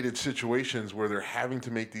 simulated situations where they're having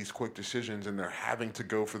to make these quick decisions and they're having to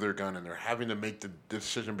go for their gun and they're having to make the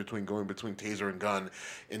decision between going between taser and gun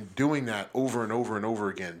and doing that over and over and over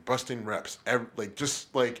again, busting reps,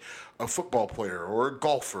 just like a football player or a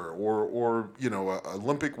golfer or a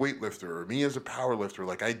Olympic weightlifter or me as a power lifter.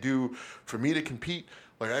 Like I do, for me to compete,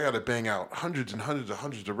 like I got to bang out hundreds and hundreds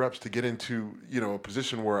of reps to get into, a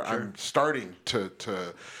position where I'm starting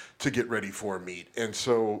to get ready for a meet. And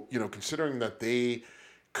so, considering that they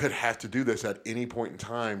could have to do this at any point in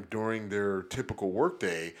time during their typical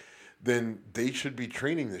workday, then they should be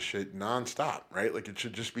training this shit nonstop, right? Like it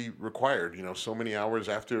should just be required, so many hours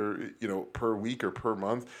after, per week or per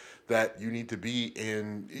month that you need to be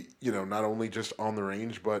in, not only just on the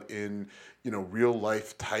range, but in, real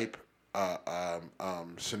life type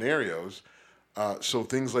scenarios. So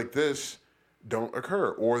things like this don't occur,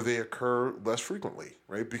 or they occur less frequently,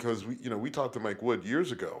 right? Because we talked to Mike Wood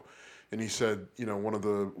years ago, and he said, one of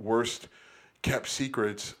the worst kept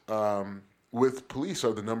secrets with police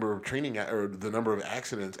are the number of the number of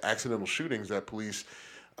accidental shootings that police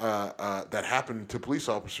that happen to police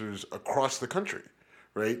officers across the country,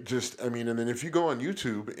 right? And then if you go on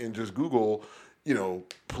YouTube and just Google,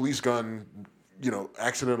 police gun,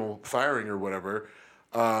 accidental firing or whatever.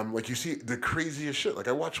 Like you see the craziest shit. Like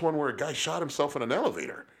I watched one where a guy shot himself in an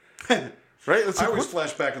elevator. Right? I always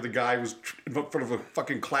flash back to the guy who was in front of a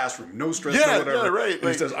fucking classroom, no stress, no whatever. Yeah, right. And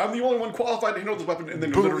he says, "I'm the only one qualified to handle this weapon," and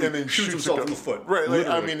then literally shoots himself in the foot. Right. Like,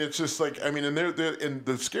 it's just like, and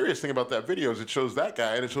the scariest thing about that video is it shows that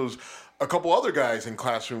guy and it shows a couple other guys in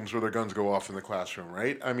classrooms where their guns go off in the classroom.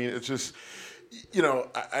 Right. I mean, it's just,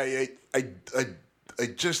 I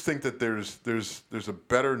just think that there's a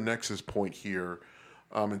better nexus point here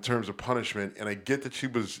in terms of punishment, and I get that she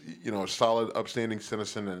was, a solid, upstanding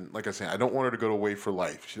citizen, and like I say, I don't want her to go away for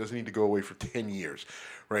life. She doesn't need to go away for 10 years,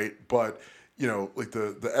 right? But, like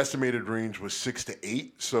the estimated range was 6 to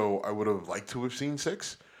 8, so I would have liked to have seen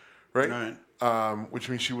 6, right? Which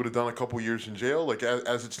means she would have done a couple years in jail. Like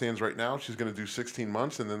as it stands right now, she's going to do 16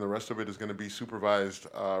 months, and then the rest of it is going to be supervised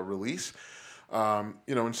release.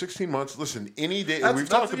 In 16 months, listen, any day, we've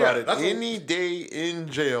talked about it, any day in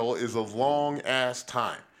jail is a long ass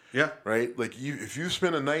time. Yeah. Right? Like if you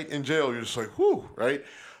spend a night in jail, you're just like, whew, right?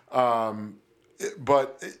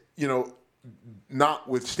 But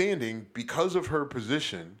notwithstanding, because of her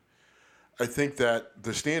position, I think that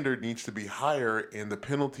the standard needs to be higher, and the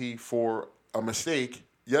penalty for a mistake,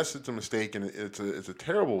 yes, it's a mistake and it's a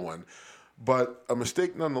terrible one, but a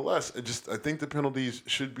mistake nonetheless. I think the penalties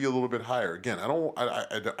should be a little bit higher. Again, I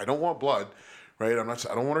don't want blood, right? I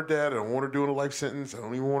don't want her dead. I don't want her doing a life sentence. I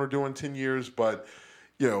don't even want her doing 10 years. But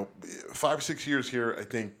 5 6 years here, I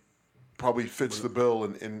think probably fits the bill.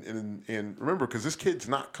 And remember, because this kid's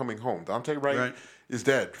not coming home. Dante Wright is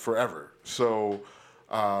dead forever. So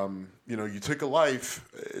you took a life.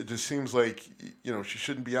 It just seems like she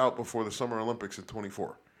shouldn't be out before the Summer Olympics in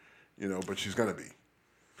 2024. But she's gonna be.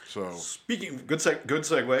 So good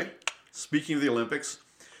segue. Speaking of the Olympics,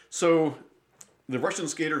 so The Russian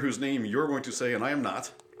skater whose name you're going to say and I am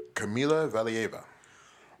not Kamila Valieva.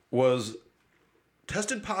 was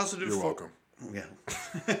tested positive You're for... welcome. Yeah.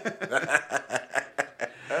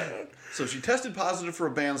 So she tested positive for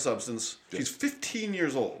a banned substance. She's 15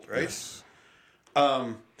 years old, right? Yes.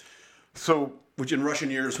 So, which in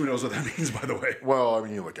Russian years, who knows what that means, by the way. Well, I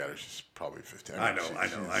mean, you look at her; she's probably 15. I know.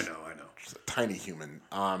 She's a tiny human.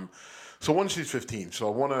 So when she's 15, so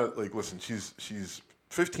I want to listen. She's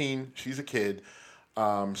 15. She's a kid.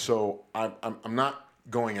 So I'm not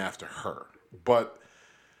going after her, but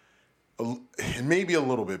maybe a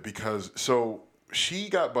little bit because she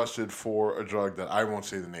got busted for a drug that I won't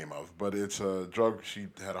say the name of, but it's a drug. She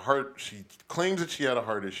claims that she had a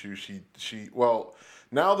heart issue. This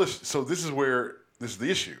is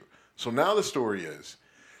the issue. So now the story is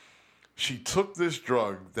she took this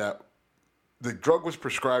drug that the drug was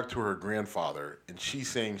prescribed to her grandfather, and she's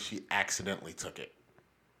saying she accidentally took it.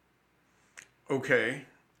 Okay.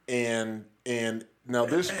 And now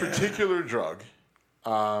this particular drug,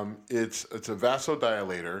 it's a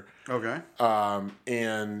vasodilator. Okay.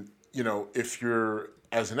 And if you're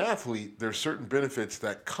as an athlete, there's certain benefits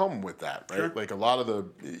that come with that, right? Sure. Like a lot of the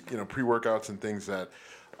pre-workouts and things that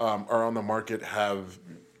are on the market have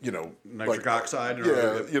nitric oxide.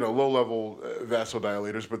 Low level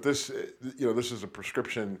vasodilators. But this is a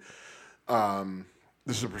prescription.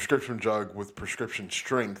 This is a prescription drug with prescription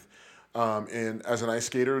strength. And as an ice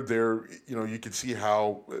skater, you can see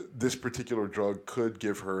how this particular drug could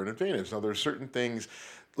give her an advantage. Now, there's certain things,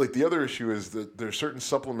 like the other issue is that there's certain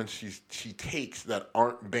supplements she takes that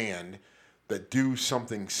aren't banned that do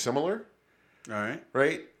something similar. All right.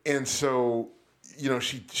 Right? And so,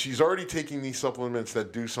 she's already taking these supplements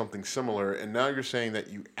that do something similar, and now you're saying that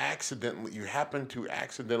you happen to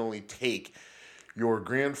accidentally take your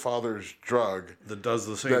grandfather's drug that does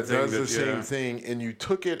the same thing, and you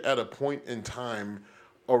took it at a point in time,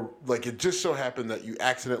 or like it just so happened that you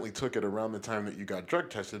accidentally took it around the time that you got drug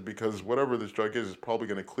tested, because whatever this drug is probably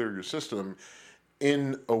going to clear your system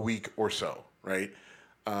in a week or so, right?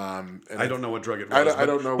 And I don't know what drug it was. I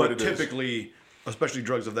don't know what it is. But typically, especially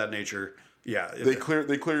drugs of that nature, yeah, they clear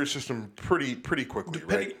your system pretty quickly,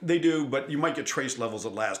 right? They do, but you might get trace levels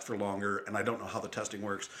that last for longer, and I don't know how the testing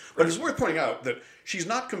works. But it's worth pointing out that she's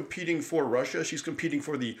not competing for Russia; she's competing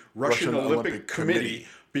for the Russian Olympic Committee.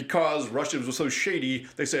 Because Russia was so shady,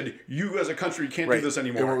 they said, "You as a country can't do this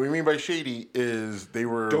anymore." And what we mean by shady is they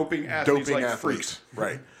were doping athletes. Freaks,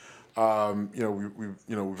 right?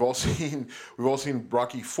 We've all seen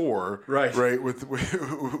Rocky IV, right? With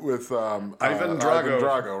Ivan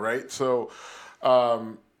Drago, right? So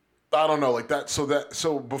I don't know, like that.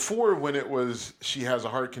 So before, when it was she has a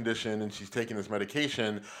heart condition and she's taking this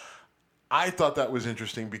medication, I thought that was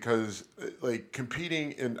interesting because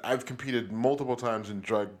competing, and I've competed multiple times in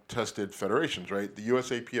drug tested federations, right? The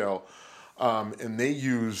USAPL. And they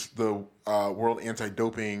use the World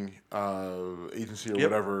Anti-Doping Agency or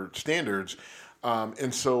whatever standards.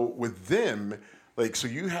 And so with them, so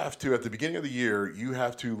you have to, at the beginning of the year, you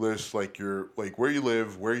have to list your where you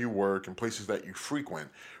live, where you work, and places that you frequent,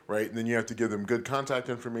 right? And then you have to give them good contact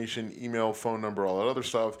information, email, phone number, all that other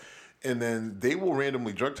stuff. And then they will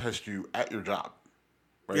randomly drug test you at your job,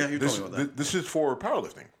 right? Yeah, you told me about that. This is for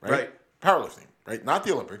powerlifting, right? Right. Powerlifting. Right, not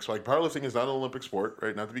the Olympics. Powerlifting is not an Olympic sport,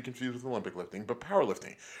 right? Not to be confused with Olympic lifting, but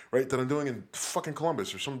powerlifting, right? That I'm doing in fucking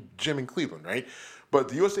Columbus or some gym in Cleveland, right? But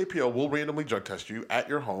the USAPL will randomly drug test you at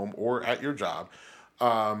your home or at your job,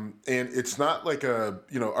 and it's not like all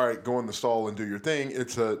right, go in the stall and do your thing.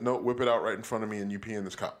 It's no, whip it out right in front of me and you pee in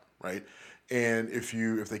this cup, right? And if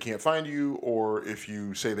they can't find you, or if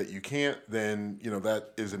you say that you can't, then that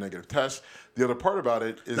is a negative test. The other part about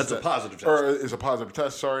it is a positive test, or is a positive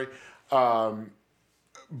test. Sorry.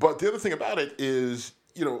 But the other thing about it is,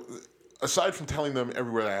 aside from telling them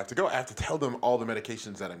everywhere I have to go, I have to tell them all the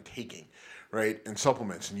medications that I'm taking, right, and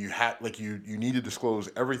supplements. And you you need to disclose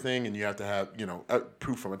everything, and you have to have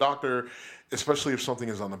proof from a doctor, especially if something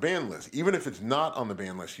is on the ban list. Even if it's not on the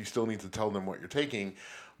ban list, you still need to tell them what you're taking.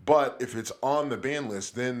 But if it's on the ban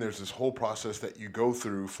list, then there's this whole process that you go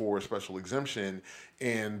through for a special exemption,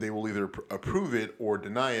 and they will either approve it or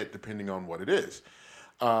deny it depending on what it is.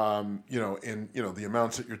 The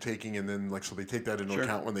amounts that you're taking, and then so they take that into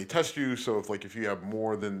account when they test you. So if you have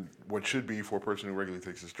more than what should be for a person who regularly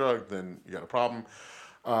takes this drug, then you got a problem.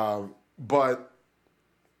 But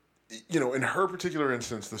in her particular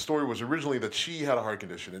instance, the story was originally that she had a heart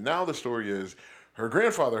condition, and now the story is her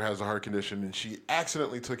grandfather has a heart condition, and she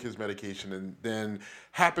accidentally took his medication and then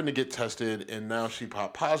happened to get tested, and now she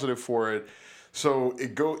popped positive for it. So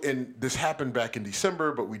and this happened back in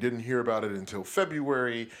December, but we didn't hear about it until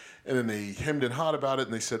February. And then they hemmed and hawed about it,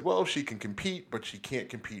 and they said, well, she can compete, but she can't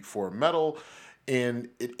compete for a medal. And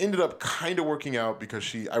it ended up kind of working out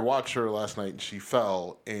because I watched her last night, and she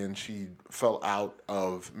fell out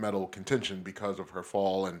of medal contention because of her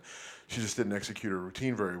fall, and she just didn't execute her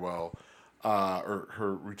routine very well.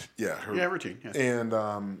 Routine. Yeah.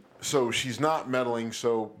 And so she's not medaling.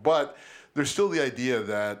 But there's still the idea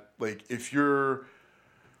that, like, if you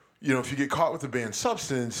get caught with a banned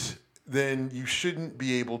substance, then you shouldn't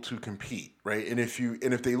be able to compete, right? And if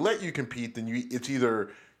they let you compete, then it's either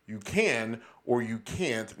you can or you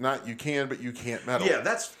can't. Not you can, but you can't medal. Yeah,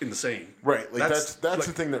 that's insane. Right. Like that's the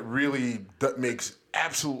thing that really makes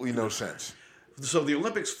absolutely no sense. So the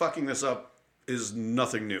Olympics fucking this up is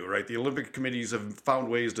nothing new, right? The Olympic committees have found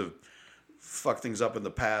ways to fuck things up in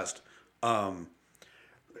the past.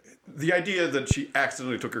 The idea that she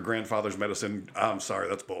accidentally took her grandfather's medicine, I'm sorry,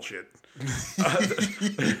 that's bullshit.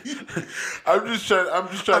 I'm just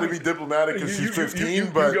trying to be diplomatic because she's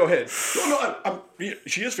 15. But you go ahead. No,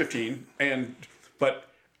 she is 15, but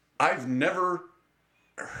I've never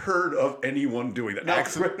heard of anyone doing that. Now,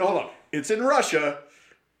 hold on, it's in Russia,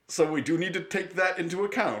 so we do need to take that into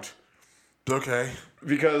account. Okay.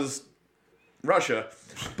 Because Russia,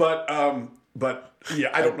 but yeah,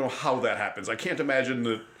 I don't know how that happens. I can't imagine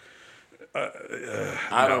that.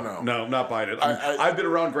 I don't know. No, not buying it. I've been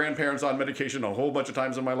around grandparents on medication a whole bunch of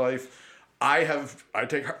times in my life. I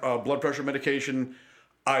take blood pressure medication.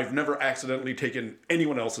 I've never accidentally taken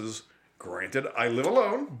anyone else's. Granted, I live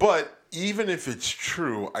alone. But even if it's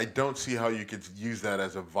true, I don't see how you could use that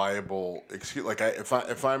as a viable excuse. Like, if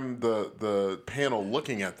I'm the panel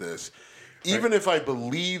looking at this, even if I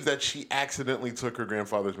believe that she accidentally took her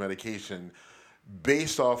grandfather's medication,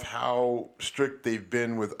 based off how strict they've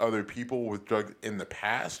been with other people with drugs in the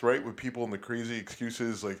past, right? With people and the crazy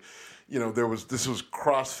excuses, like, this was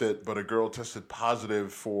CrossFit, but a girl tested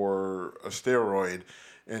positive for a steroid,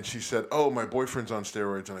 and she said, "Oh, my boyfriend's on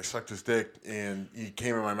steroids, and I sucked his dick, and he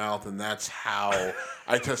came in my mouth, and that's how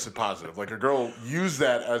I tested positive." Like, a girl used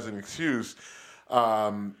that as an excuse,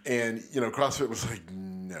 and CrossFit was like,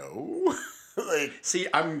 "No." See,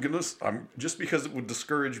 I'm just because it would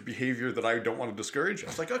discourage behavior that I don't want to discourage. I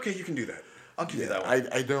was like, okay, you can do that. I'll give you that one.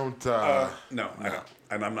 I don't. No, I don't,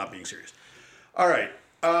 and I'm not being serious. All right,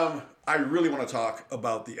 I really want to talk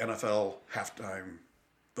about the NFL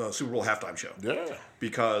Super Bowl halftime show. Yeah,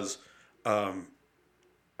 because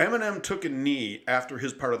Eminem took a knee after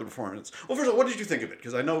his part of the performance. Well, first of all, what did you think of it?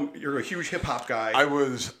 Because I know you're a huge hip hop guy. I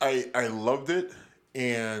loved it.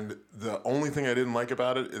 And the only thing I didn't like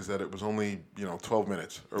about it is that it was only 12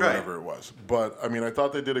 minutes or whatever it was. But I mean, I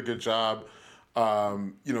thought they did a good job.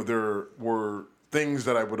 There were things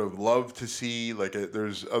that I would have loved to see. Like,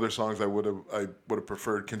 there's other songs I would have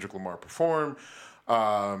preferred Kendrick Lamar perform.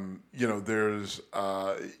 I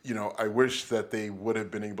wish that they would have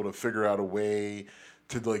been able to figure out a way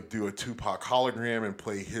to do a Tupac hologram and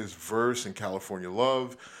play his verse in California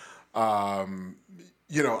Love.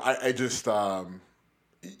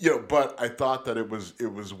 But I thought that it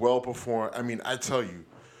was well performed. I mean, I tell you,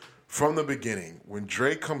 from the beginning, when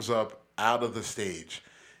Drake comes up out of the stage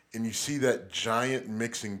and you see that giant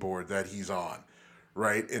mixing board that he's on,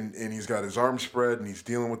 right? And he's got his arms spread and he's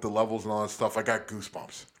dealing with the levels and all that stuff, I got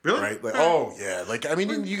goosebumps. Really? Right? Like, oh, yeah. Like, I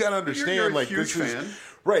mean, you got to understand, you're like, a huge this fan. is...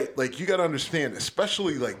 Right. Like, you got to understand,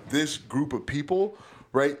 especially, like, this group of people...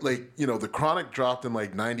 Right, like, the Chronic dropped in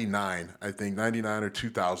 99, I think, 99 or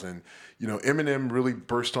 2000. Eminem really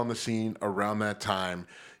burst on the scene around that time.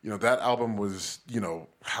 That album was,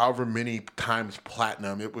 however many times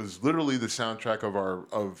platinum. It was literally the soundtrack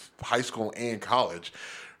of high school and college,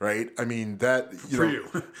 right? I mean, that, for you.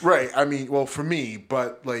 Right. I mean, well, for me,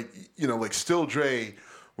 but Still Dre,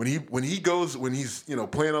 when he's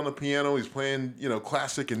playing on the piano, he's playing,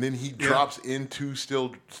 classic, and then he drops into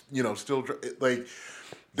Still Dre, like,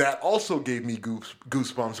 that also gave me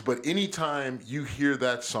goosebumps. But anytime you hear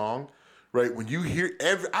that song, right, when you hear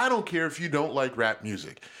I don't care if you don't like rap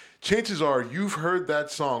music, chances are you've heard that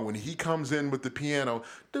song when he comes in with the piano,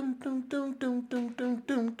 dum, dum, dum, dum, dum, dum,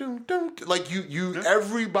 dum, dum, dum. Like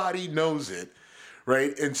everybody knows it,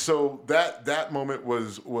 right? And so that moment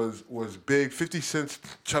was big. 50 Cent's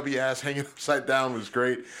chubby ass hanging upside down was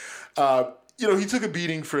great. He took a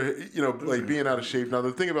beating for, being out of shape. Now,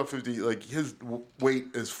 the thing about 50, his weight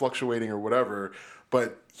is fluctuating or whatever,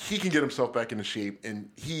 but he can get himself back into shape, and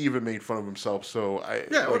he even made fun of himself. So, I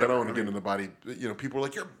don't want to get into the body. People are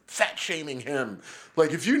like, you're fat-shaming him.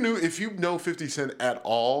 Like, if you know 50 Cent at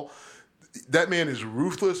all, that man is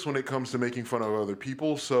ruthless when it comes to making fun of other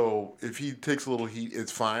people. So if he takes a little heat,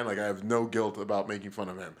 it's fine. Like, I have no guilt about making fun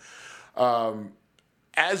of him.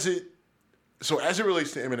 As it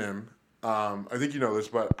relates to Eminem, I think you know this,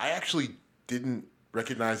 but I actually didn't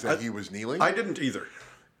recognize that he was kneeling. I didn't either.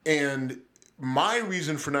 And my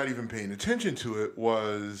reason for not even paying attention to it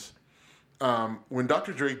was when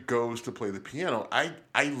Dr. Dre goes to play the piano, I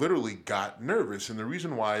literally got nervous. And the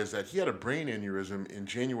reason why is that he had a brain aneurysm in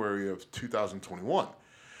January of 2021.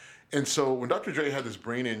 And so when Dr. Dre had this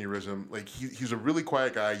brain aneurysm, like he's a really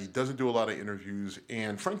quiet guy. He doesn't do a lot of interviews.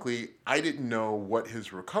 And frankly, I didn't know what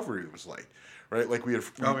his recovery was like, right? Like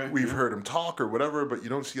we've heard him talk or whatever, but you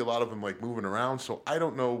don't see a lot of him like moving around. So I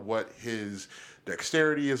don't know what his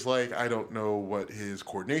dexterity is like. I don't know what his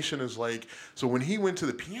coordination is like. So when he went to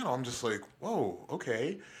the piano, I'm just like, whoa,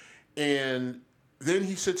 okay. And then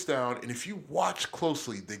he sits down, and if you watch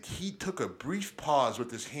closely, he took a brief pause with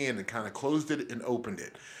his hand and kind of closed it and opened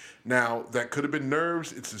it. Now, that could have been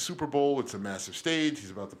nerves. It's the Super Bowl. It's a massive stage.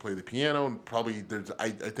 He's about to play the piano. And probably I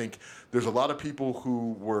think there's a lot of people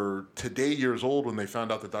who were today years old when they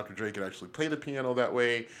found out that Dr. Dre could actually play the piano that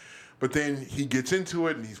way. But then he gets into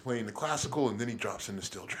it, and he's playing the classical, and then he drops into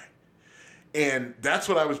Still Dre. And that's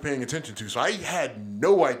what I was paying attention to. So I had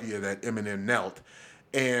no idea that Eminem knelt.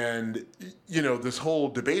 And, you know, this whole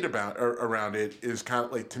debate around it is kind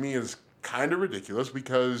of, like, to me, is kind of ridiculous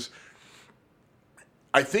because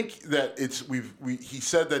I think that he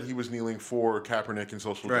said that he was kneeling for Kaepernick and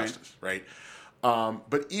social justice, right?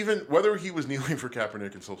 But even whether he was kneeling for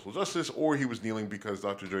Kaepernick and social justice or he was kneeling because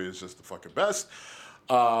Dr. Dre is just the fucking best,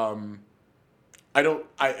 I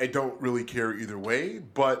don't really care either way.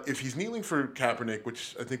 But if he's kneeling for Kaepernick,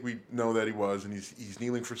 which I think we know that he was, and he's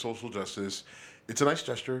kneeling for social justice, it's a nice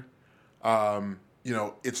gesture. You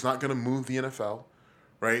know, it's not going to move the NFL,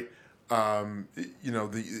 right? You know,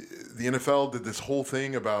 the NFL did this whole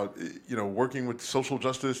thing about, you know, working with social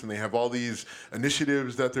justice, and they have all these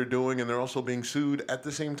initiatives that they're doing, and they're also being sued at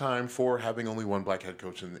the same time for having only one black head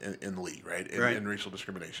coach in the league, right? In racial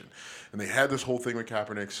discrimination. And they had this whole thing with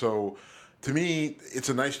Kaepernick. So to me, it's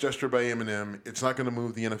a nice gesture by Eminem. It's not going to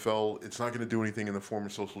move the NFL. It's not going to do anything in the form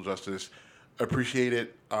of social justice. Appreciate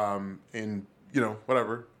it, and, you know,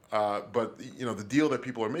 whatever. But, you know, the deal that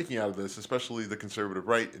people are making out of this, especially the conservative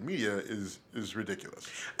right and media, is ridiculous.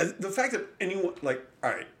 And the fact that anyone, like, all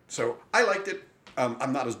right, so I liked it.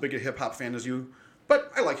 I'm not as big a hip-hop fan as you,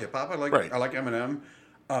 but I like hip-hop. I like Eminem.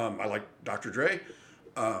 I like Dr. Dre.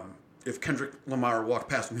 If Kendrick Lamar walked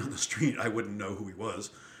past me on the street, I wouldn't know who he was.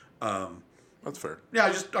 That's fair.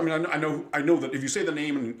 Yeah, I know that if you say the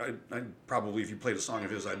name, and I probably, if you played a song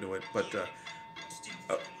of his, I'd know it, but...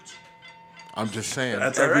 I'm just saying.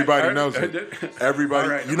 That's everybody right. knows it. Everybody.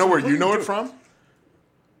 Right. You know where you know it from?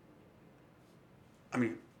 I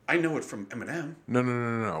mean, I know it from Eminem.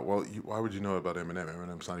 No. Well, why would you know about Eminem?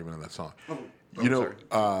 Eminem's not even in that song. You know,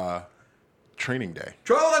 Training Day.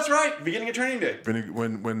 Oh, that's right. Beginning of Training Day.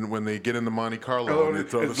 When they get into Monte Carlo and they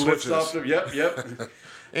throw the switches. Yep.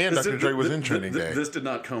 And Dr. Dre was in Training Day. This did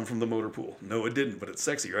not come from the motor pool. No, it didn't, but it's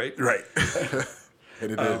sexy, right? Right.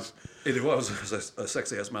 And it is. It was a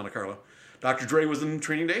sexy-ass Monte Carlo. Dr. Dre was in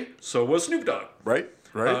Training Day, so was Snoop Dogg. Right.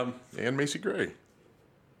 And Macy Gray.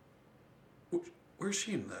 Where's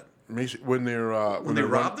she in that? Macy, when they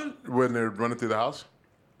robbed her? When they're running through the house?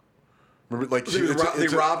 Remember, like they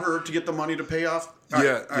rob her to get the money to pay off? All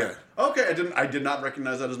right. Okay, I did not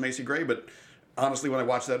recognize that as Macy Gray, but honestly, when I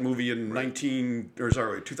watched that movie in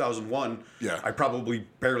 2001, I probably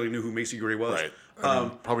barely knew who Macy Gray was. Right. I mean,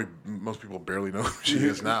 probably most people barely know who she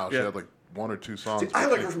is now. She had like one or two songs. See, I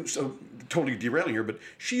like her from, so totally derailing here, but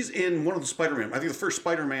she's in one of the Spider-Man. I think the first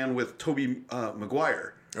Spider-Man with Tobey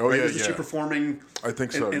Maguire. Oh, right? Isn't she performing? I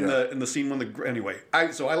think so. In the scene when anyway. I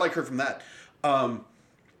like her from that. So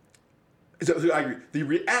I agree. The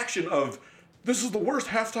reaction of this is the worst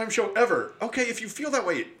halftime show ever. Okay, if you feel that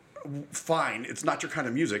way, fine. It's not your kind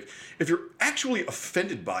of music. If you're actually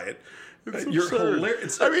offended by it. You're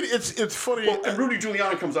hilarious. I mean, it's funny. Well, and Rudy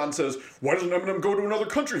Giuliani comes on and says, "Why doesn't Eminem go to another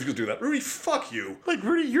country if he could do that?" Rudy, fuck you. Like,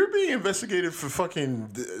 Rudy, you're being investigated for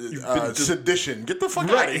fucking sedition. Get the fuck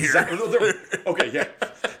out of here. Exactly. Okay, yeah.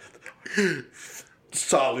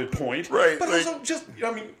 Solid point. Right. But also, just,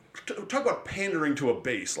 I mean, talk about pandering to a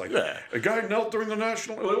base. Like, a guy knelt during the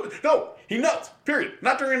national... No, he knelt, period.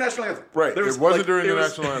 Not during the national anthem. Right. It wasn't during the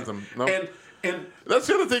national anthem. No. And that's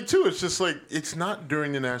the other thing too. It's just like it's not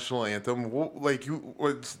during the national anthem. Like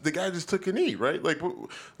the guy just took a knee, right? Like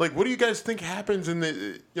what do you guys think happens in the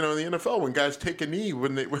in the NFL when guys take a knee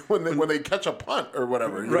when they catch a punt or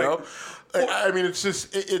whatever? You know, I mean, it's just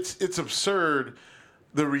it's absurd,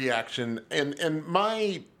 the reaction and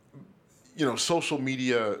my social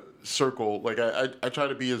media circle, like I try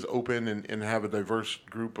to be as open and have a diverse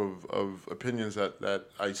group of opinions that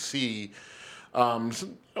I see. So,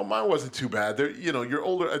 mine wasn't too bad. There, you're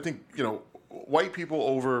older. I think, white people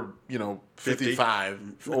over,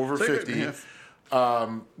 55, over 50,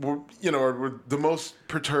 were the most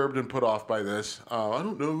perturbed and put off by this. I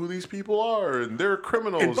don't know who these people are, and they're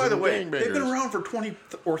criminals. And by the way, gangbangers. they've been around for 20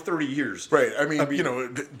 or 30 years. Right. I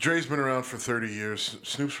mean, Dre's been around for 30 years.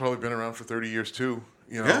 Snoop's probably been around for 30 years too.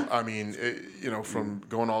 Yeah. I mean, from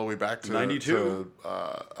going all the way back to 92,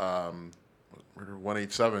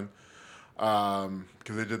 187,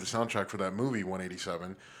 because they did the soundtrack for that movie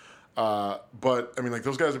 187. But I mean, like,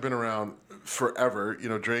 those guys have been around forever.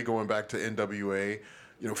 Dre going back to NWA.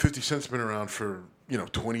 50 Cent's been around for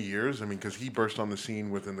 20 years. I mean, because he burst on the scene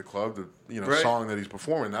within the club. The Right. song that he's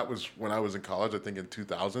performing, that was when I was in college. I think in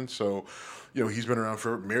 2000. So, he's been around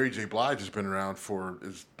for. Mary J. Blige has been around for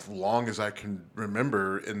as long as I can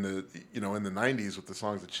remember. In the in the 90s with the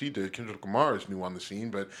songs that she did. Kendrick Lamar is new on the scene,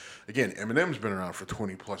 but again, Eminem's been around for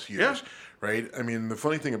 20 plus years. Yeah. Right. I mean, the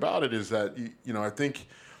funny thing about it is that I think.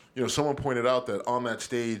 Someone pointed out that on that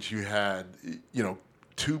stage you had,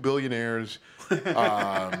 two billionaires,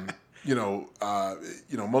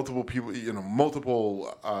 multiple people,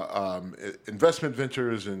 multiple investment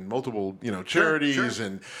ventures and multiple, charities Sure.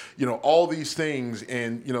 and, all these things.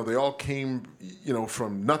 And, they all came,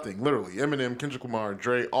 from nothing, literally. Eminem, Kendrick Lamar,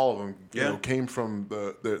 Dre, all of them, came from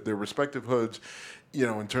their respective hoods,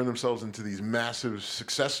 and turned themselves into these massive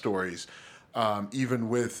success stories. Even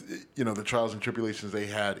with, the trials and tribulations they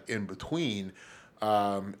had in between.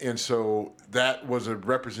 And so that was a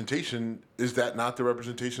representation. Is that not the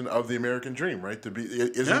representation of the American dream, right?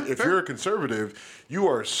 If fair. you're a conservative,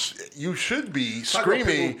 you should be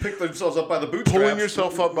screaming, pick themselves up by the bootstraps. pulling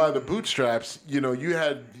yourself up by the bootstraps. You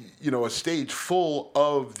had, a stage full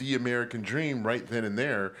of the American dream right then and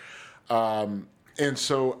there. And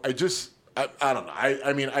so I don't know.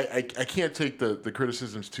 I mean, I can't take the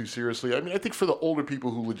criticisms too seriously. I mean, I think for the older people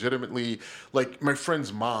who legitimately, like my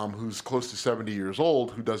friend's mom, who's close to 70 years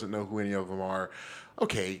old, who doesn't know who any of them are,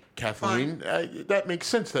 okay, Kathleen, that makes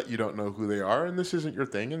sense that you don't know who they are, and this isn't your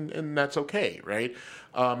thing, and that's okay, right?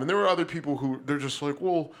 And there were other people who, they're just like,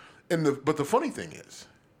 well, but the funny thing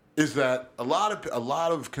is that a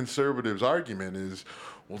lot of conservatives' argument is,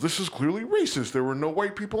 well, this is clearly racist. There were no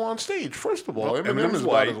white people on stage. First of all, Eminem is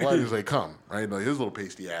about as white as they come, right? Like his little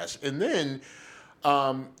pasty ass. And then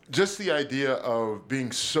just the idea of being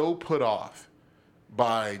so put off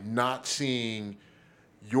by not seeing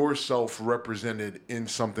yourself represented in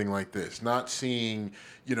something like this, not seeing,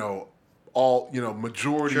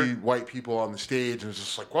 majority white people on the stage, and it's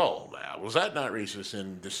just like, well, was that not racist?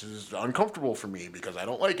 And this is uncomfortable for me because I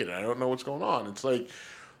don't like it and I don't know what's going on. It's like,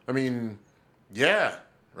 I mean, yeah.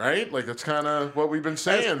 Right, like that's kind of what we've been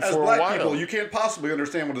saying as for black a while. People, you can't possibly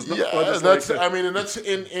understand what is. Yeah, that's. I mean, and that's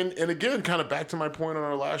and again, kind of back to my point on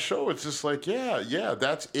our last show. It's just like, yeah,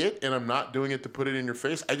 that's it, and I'm not doing it to put it in your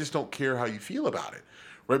face. I just don't care how you feel about it,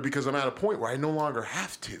 right? Because I'm at a point where I no longer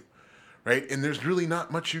have to, right? And there's really not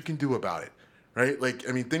much you can do about it. Right, like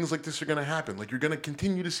I mean, things like this are going to happen. Like you're going to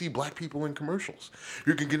continue to see black people in commercials.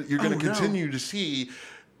 You're going to continue to see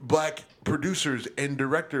black producers and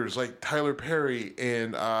directors like Tyler Perry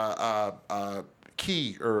and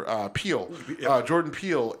Peele, Jordan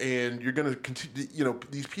Peele, and you're going to continue.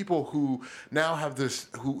 These people who now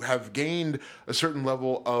who have gained a certain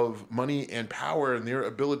level of money and power and their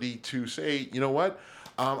ability to say, you know what.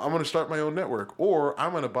 I'm going to start my own network, or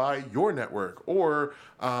I'm going to buy your network, or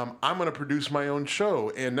I'm going to produce my own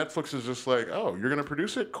show. And Netflix is just like, oh, you're going to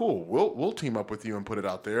produce it? Cool. We'll team up with you and put it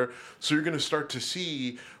out there. So you're going to start to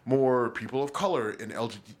see more people of color and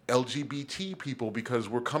LGBT people because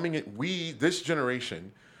this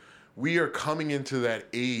generation, we are coming into that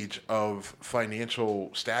age of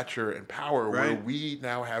financial stature and power where we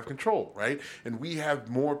now have control, right? And we have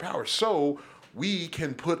more power. So we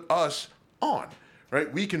can put us on. Right,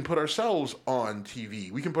 we can put ourselves on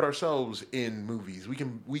TV. We can put ourselves in movies. We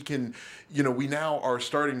can. We now are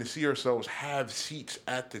starting to see ourselves have seats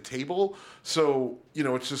at the table. So,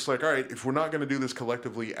 it's just like, all right, if we're not going to do this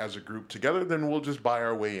collectively as a group together, then we'll just buy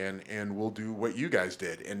our way in and we'll do what you guys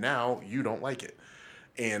did. And now you don't like it,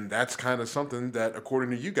 and that's kind of something that,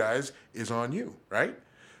 according to you guys, is on you, right?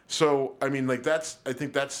 So, I mean, like I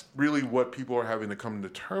think that's really what people are having to come to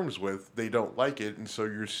terms with. They don't like it, and so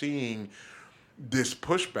you're seeing this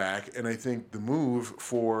pushback, and I think the move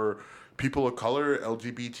for people of color,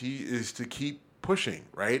 LGBT, is to keep pushing,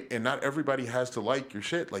 right? And not everybody has to like your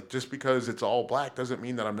shit. Like, just because it's all black doesn't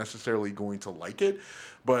mean that I'm necessarily going to like it.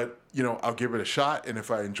 But, you know, I'll give it a shot, and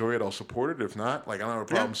if I enjoy it, I'll support it. If not, like, I don't have a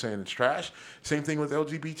problem saying it's trash. Same thing with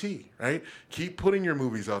LGBT, right? Keep putting your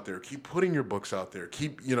movies out there. Keep putting your books out there.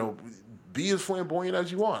 Keep, you know, be as flamboyant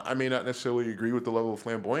as you want. I may not necessarily agree with the level of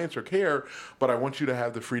flamboyance or care, but I want you to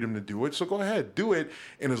have the freedom to do it. So go ahead, do it.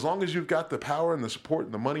 And as long as you've got the power and the support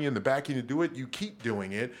and the money and the backing to do it, you keep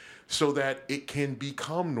doing it so that it can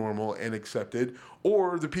become normal and accepted.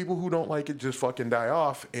 Or the people who don't like it just fucking die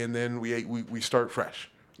off, and then we start fresh.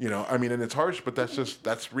 You know, I mean, and it's harsh, but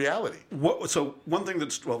that's reality. So one thing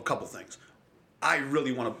a couple things. I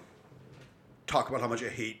really want to talk about how much I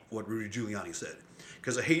hate what Rudy Giuliani said.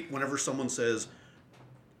 Because I hate whenever someone says,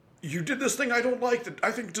 you did this thing I don't like, that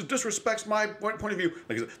I think disrespects my point of view.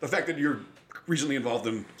 Like the fact that you're recently involved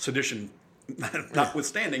in sedition,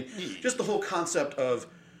 notwithstanding, just the whole concept of,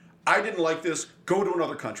 I didn't like this, go to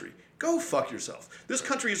another country. Go fuck yourself. This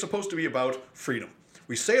country is supposed to be about freedom.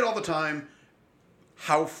 We say it all the time.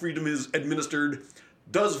 How freedom is administered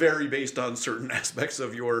does vary based on certain aspects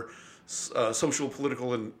of your social,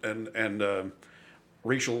 political, and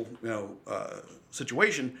racial,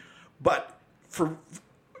 situation. But for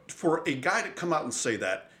a guy to come out and say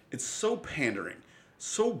that, it's so pandering,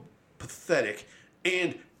 so pathetic,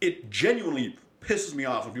 and it genuinely pisses me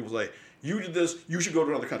off when people say, you did this, you should go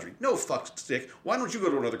to another country. No, fuck stick. Why don't you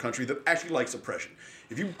go to another country that actually likes oppression?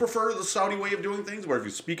 If you prefer the Saudi way of doing things, where if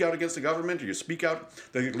you speak out against the government or you speak out,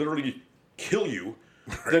 they literally kill you,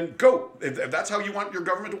 then go. If that's how you want your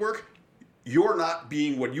government to work, you're not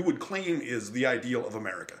being what you would claim is the ideal of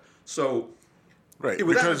America. So, right,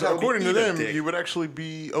 because according to them, you would actually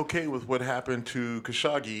be okay with what happened to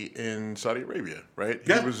Khashoggi in Saudi Arabia, right?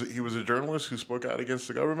 Yeah. He was a journalist who spoke out against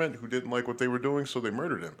the government, who didn't like what they were doing, so they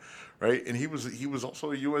murdered him, right? And he was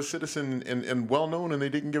also a U.S. citizen and well known, and they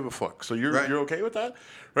didn't give a fuck. So you're okay with that,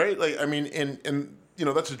 right? Like, I mean, and you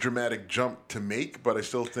know, that's a dramatic jump to make, but I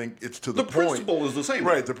still think it's to the point. The principle is the same.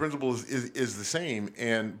 Right, the principle is the same.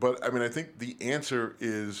 But I mean, I think the answer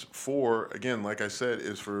is again, like I said,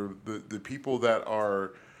 is for the people that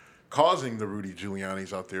are causing the Rudy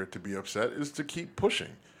Giulianis out there to be upset, is to keep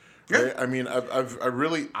pushing. Right? Yeah. I mean,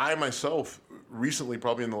 I myself recently,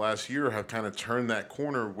 probably in the last year, have kind of turned that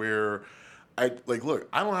corner where look,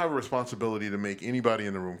 I don't have a responsibility to make anybody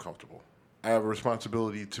in the room comfortable. I have a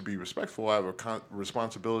responsibility to be respectful. I have a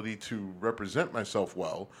responsibility to represent myself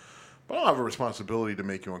well, but I don't have a responsibility to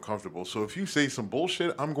make you uncomfortable. So if you say some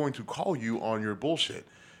bullshit, I'm going to call you on your bullshit.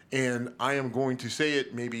 And I am going to say it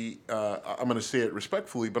I'm going to say it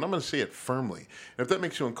respectfully, but I'm going to say it firmly. And if that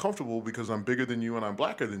makes you uncomfortable because I'm bigger than you and I'm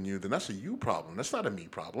blacker than you, then that's a you problem. That's not a me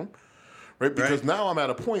problem, right? Because now I'm at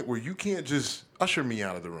a point where you can't just usher me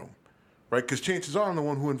out of the room, right? Because chances are I'm the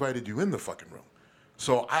one who invited you in the fucking room.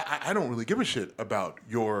 So I don't really give a shit about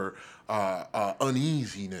your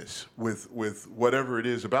uneasiness with whatever it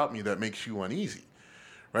is about me that makes you uneasy,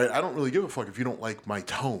 right? I don't really give a fuck if you don't like my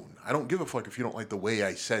tone. I don't give a fuck if you don't like the way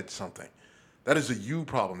I said something. That is a you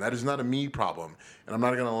problem. That is not a me problem. And I'm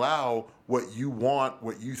not going to allow what you want,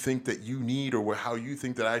 what you think that you need, or how you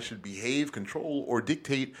think that I should behave, control, or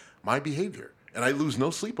dictate my behavior. And I lose no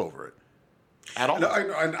sleep over it. At all. No,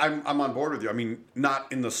 I'm on board with you. I mean, not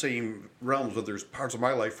in the same realms, but there's parts of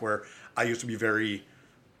my life where I used to be very,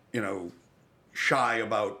 shy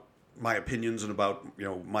about my opinions and about,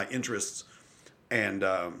 my interests. And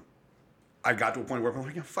I got to a point where I'm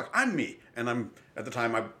like, fuck, I'm me. And at the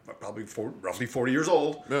time, I'm probably roughly 40 years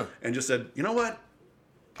old. Yeah. And just said, you know what?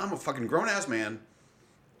 I'm a fucking grown-ass man.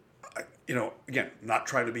 Again, not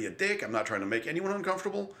trying to be a dick. I'm not trying to make anyone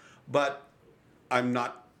uncomfortable. But I'm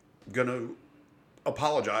not going to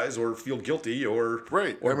apologize or feel guilty or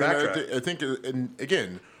backtrack. I think, and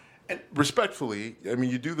again, respectfully. I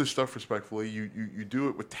mean, you do this stuff respectfully. You do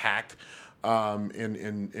it with tact,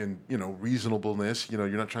 and reasonableness. You're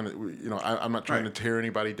not trying to. I'm not trying to tear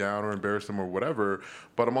anybody down or embarrass them or whatever.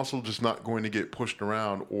 But I'm also just not going to get pushed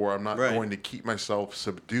around, or I'm not going to keep myself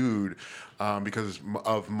subdued because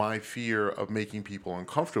of my fear of making people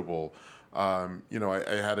uncomfortable. I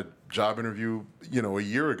had a job interview, a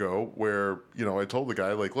year ago where, I told the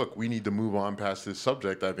guy, like, look, we need to move on past this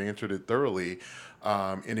subject. I've answered it thoroughly.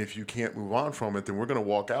 And if you can't move on from it, then we're going to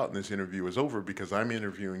walk out and this interview is over because I'm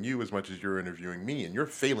interviewing you as much as you're interviewing me. And you're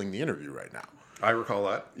failing the interview right now. I recall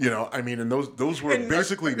that. You know, I mean, and those were And,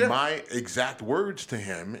 basically yeah. my exact words to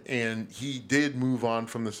him, and he did move on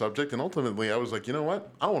from the subject, and ultimately I was like, you know what?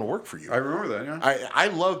 I want to work for you. I remember that, yeah. I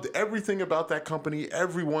loved everything about that company,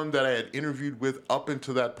 everyone that I had interviewed with up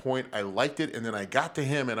until that point. I liked it, and then I got to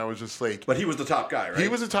him, and I was just like... But he was the top guy, right? He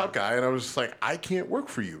was the top guy, and I was just like, I can't work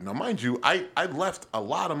for you. Now, mind you, I left a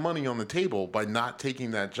lot of money on the table by not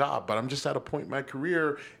taking that job, but I'm just at a point in my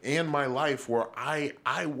career and my life where I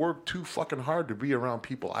work too fucking hard to be around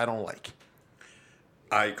people I don't like.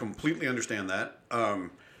 I completely understand that.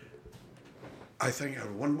 I think I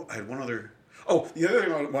had one other... Oh, the other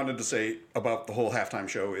thing I wanted to say about the whole halftime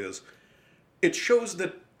show is it shows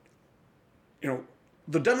that, you know,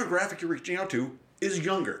 the demographic you're reaching out to is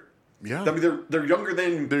younger. Yeah. I mean, they're younger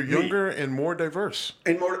than They're me. younger and more diverse.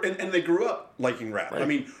 And more, and they grew up liking rap. Right. I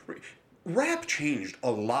mean, rap changed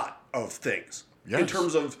a lot of things Yes. in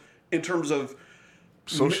terms of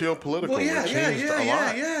Socio-political. well, yeah, it changed a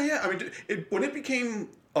lot. yeah. I mean, when it became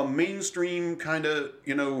a mainstream kind of,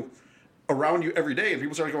 you know, around you every day, and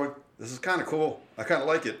people started going, "This is kind of cool. I kind of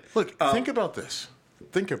like it." Look, think about this.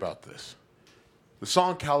 Think about this. The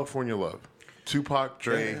song "California Love," Tupac,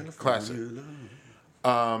 Dre, classic.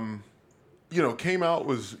 You know, came out,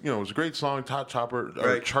 was, you know, it was a great song, chart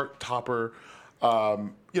topper.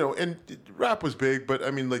 You know, and rap was big, but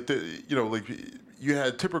I mean, like, you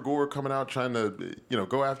had Tipper Gore coming out trying to, you know,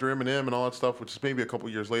 go after Eminem and all that stuff, which is maybe a couple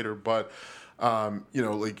years later. But, you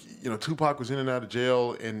know, like, you know, Tupac was in and out of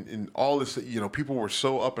jail, and all this, you know, people were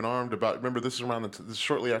so up and armed about. Remember, this is around this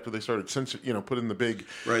shortly after they started putting the big,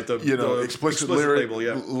 Right, the explicit lyric label,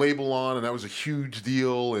 yeah. label on, and that was a huge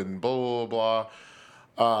deal, and blah blah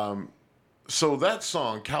blah. So that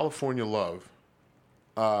song, California Love,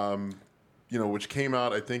 you know, which came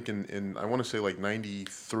out, I think, in I want to say like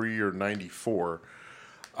 93 or 94.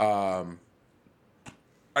 I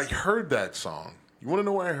heard that song. You want to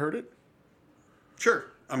know where I heard it? Sure.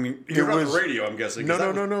 I mean, you're on the radio, I'm guessing. No.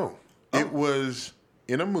 Oh. It was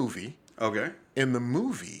in a movie, Okay. and the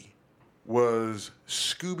movie was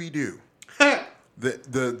Scooby-Doo.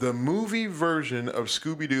 The movie version of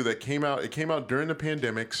Scooby-Doo that came out, it came out during the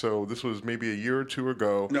pandemic, so this was maybe a year or two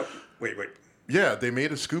ago. No, wait. Yeah, they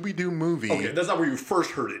made a Scooby-Doo movie. Okay, that's not where you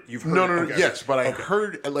first heard it. You've heard No, it. Okay. yes, but I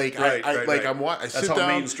heard, like, Right. I sit That's how down.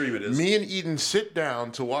 mainstream it is. Me and Eden sit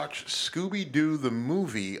down to watch Scooby-Doo the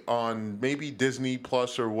movie on maybe Disney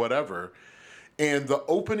Plus or whatever, and the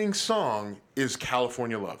opening song is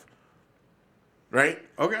California Love. Right?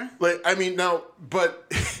 Okay. Like, I mean, now, but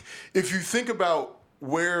if you think about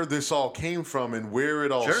where this all came from and where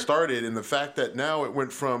it all Sure. started, and the fact that now it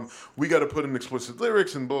went from, we got to put in explicit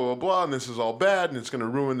lyrics and blah, blah, blah, and this is all bad and it's going to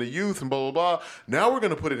ruin the youth and blah, blah, blah. Now we're going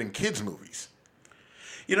to put it in kids' movies.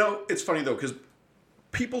 You know, it's funny, though, because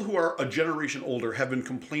people who are a generation older have been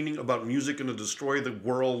complaining about music going to destroy the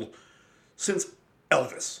world since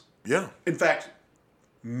Elvis. Yeah. In fact,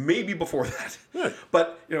 maybe before that. Right.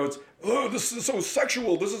 But, you know, it's, oh, this is so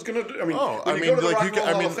sexual. This is going to, I mean, Oh, when I you mean, go to the like Rock you and can, Roll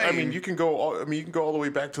I Hall mean, of I Fame, mean, you can go all the way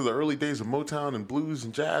back to the early days of Motown and blues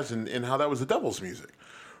and jazz and how that was the devil's music,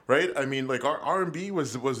 right? I mean, like our R&B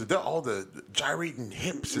was all the gyrating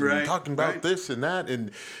hips and Right, talking about right. this and that,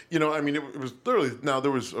 and you know, I mean, it was literally, now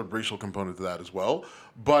there was a racial component to that as well,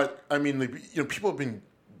 but I mean, like, you know, people have been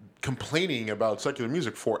complaining about secular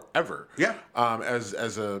music forever, Yeah. as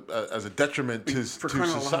a detriment to crying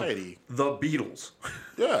out loud, society. the Beatles,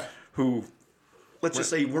 Yeah. who, let's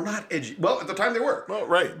just say, were not edgy. Well, at the time they were. Well,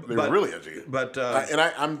 right. They were really edgy. But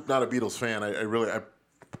I'm not a Beatles fan. I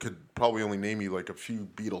could probably only name you like a few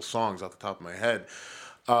Beatles songs off the top of my head.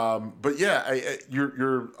 But yeah,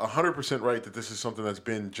 you're 100% right that this is something that's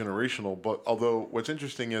been generational. But although what's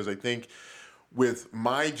interesting is I think with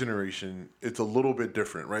my generation, it's a little bit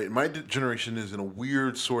different, right? My generation is in a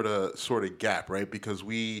weird sort of gap, right? Because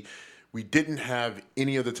we didn't have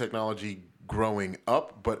any of the technology growing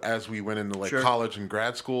up, but as we went into like Sure. college and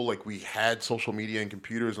grad school, like we had social media and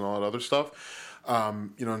computers and all that other stuff.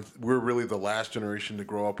 You know, we're really the last generation to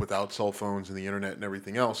grow up without cell phones and the internet and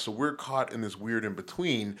everything else. So we're caught in this weird in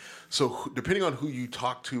between. So depending on who you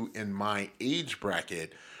talk to in my age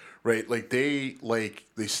bracket, right? Like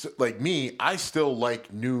like me, I still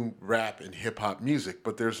like new rap and hip hop music,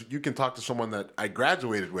 but you can talk to someone that I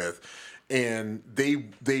graduated with, and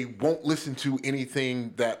they won't listen to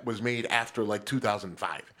anything that was made after like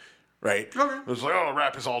 2005. Right? Okay. It's like, oh,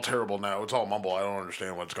 rap is all terrible now. It's all mumble. I don't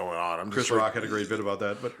understand what's going on. I'm Chris just like, Rock had a great bit about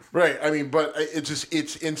that. But right. I mean, but and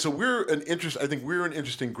so I think we're an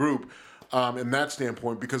interesting group in that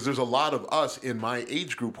standpoint, because there's a lot of us in my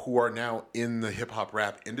age group who are now in the hip hop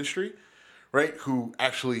rap industry, right, who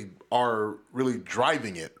actually are really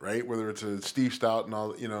driving it, right? Whether it's a Steve Stout and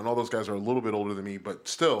all, and all those guys are a little bit older than me, but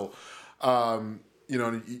still,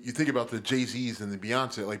 you think about the Jay-Z's and the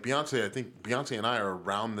Beyonce. Like Beyonce, I think Beyonce and I are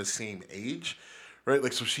around the same age, right?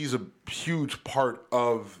 Like, so she's a huge part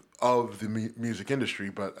of the music industry.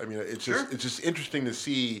 But I mean, it's just interesting to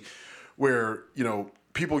see where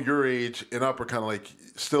people your age and up are kind of like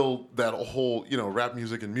still that whole, rap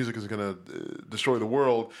music and music is going to destroy the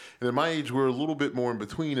world. And at my age, we're a little bit more in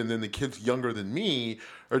between. And then the kids younger than me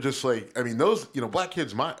are just like, I mean, those, black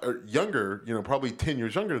kids are younger, probably 10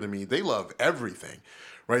 years younger than me. They love everything,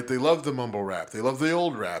 right? They love the mumble rap. They love the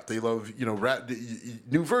old rap. They love, rap,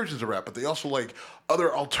 new versions of rap, but they also like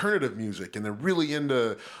other alternative music. And they're really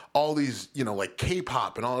into all these, like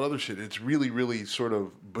K-pop and all that other shit. It's really, really sort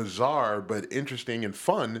of bizarre, but interesting and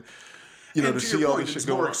fun, to see all this shit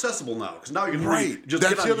go on. It's more accessible now, because now you can just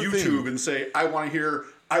get on YouTube and say, I want to hear,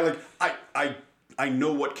 I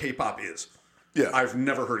know what K-pop is. Yeah. I've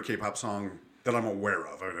never heard a K-pop song that I'm aware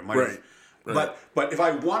of. I mean, it might have, but if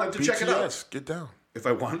I wanted to check it out, get down. If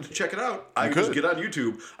I wanted to check it out, I could just get on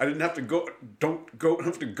YouTube. I didn't have to go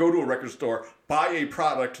to a record store, buy a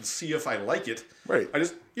product to see if I like it. Right. I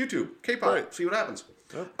just YouTube K-pop, see what happens.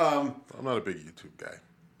 Yep. I'm not a big YouTube guy.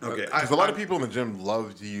 Okay. Because a lot of people in the gym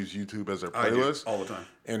love to use YouTube as their playlist. All the time.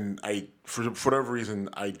 And for whatever reason,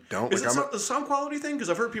 I don't. Is it a sound quality thing? Because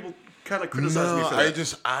I've heard people kind of criticize me for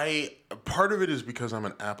that. Part of it is because I'm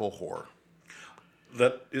an Apple whore.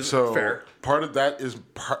 That is fair. Part of that is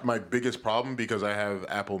my biggest problem, because I have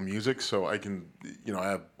Apple Music, so I can, I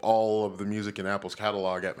have all of the music in Apple's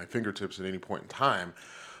catalog at my fingertips at any point in time.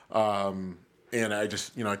 And I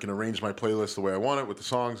just, I can arrange my playlist the way I want it with the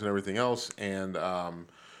songs and everything else. And,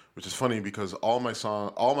 which is funny because all my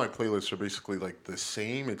playlists are basically like the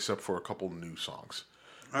same except for a couple new songs.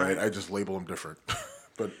 Right? I just label them different.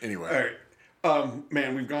 But anyway. All right.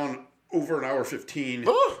 Man, we've gone over an hour 15.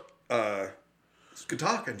 It's good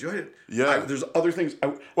talk. I enjoyed it. Yeah. There's other things.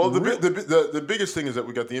 The biggest thing is that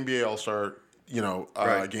we got the NBA All-Star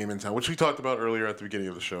game in town, which we talked about earlier at the beginning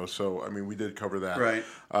of the show. So, I mean, we did cover that. Right.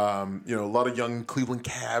 A lot of young Cleveland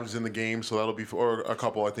Cavs in the game, so that'll be for a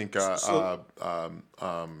couple, I think,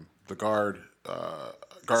 the guard,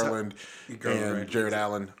 Garland and Jared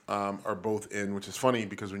Allen are both in, which is funny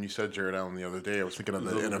because when you said Jared Allen the other day, I was thinking of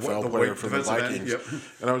the NFL player for the Vikings.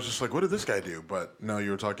 And I was just like, what did this guy do? But no,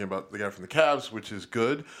 you were talking about the guy from the Cavs, which is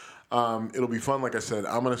good. It'll be fun. Like I said,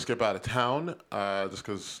 I'm going to skip out of town just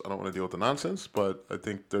because I don't want to deal with the nonsense. But I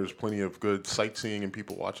think there's plenty of good sightseeing and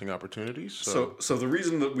people watching opportunities. So the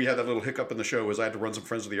reason that we had that little hiccup in the show is I had to run some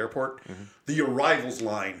friends to the airport. Mm-hmm. The arrivals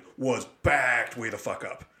line was backed way the fuck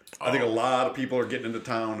up. I think a lot of people are getting into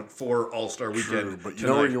town for All-Star Weekend. True, but you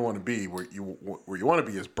know where you want to be. Where you want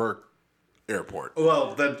to be is Burke Airport.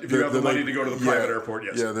 Well, then if you have the money to go to the private airport,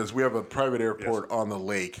 yes. Yeah, we have a private airport on the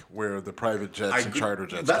lake where the private jets and charter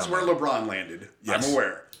jets. That's where LeBron landed. Yes. I'm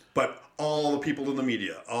aware. But all the people in the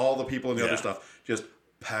media, all the people in the other stuff, just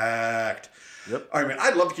packed. Yep. I mean,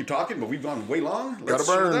 I'd love to keep talking, but we've gone way long. Let's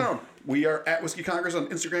shut it down. We are at Whiskey Congress on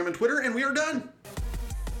Instagram and Twitter, and we are done.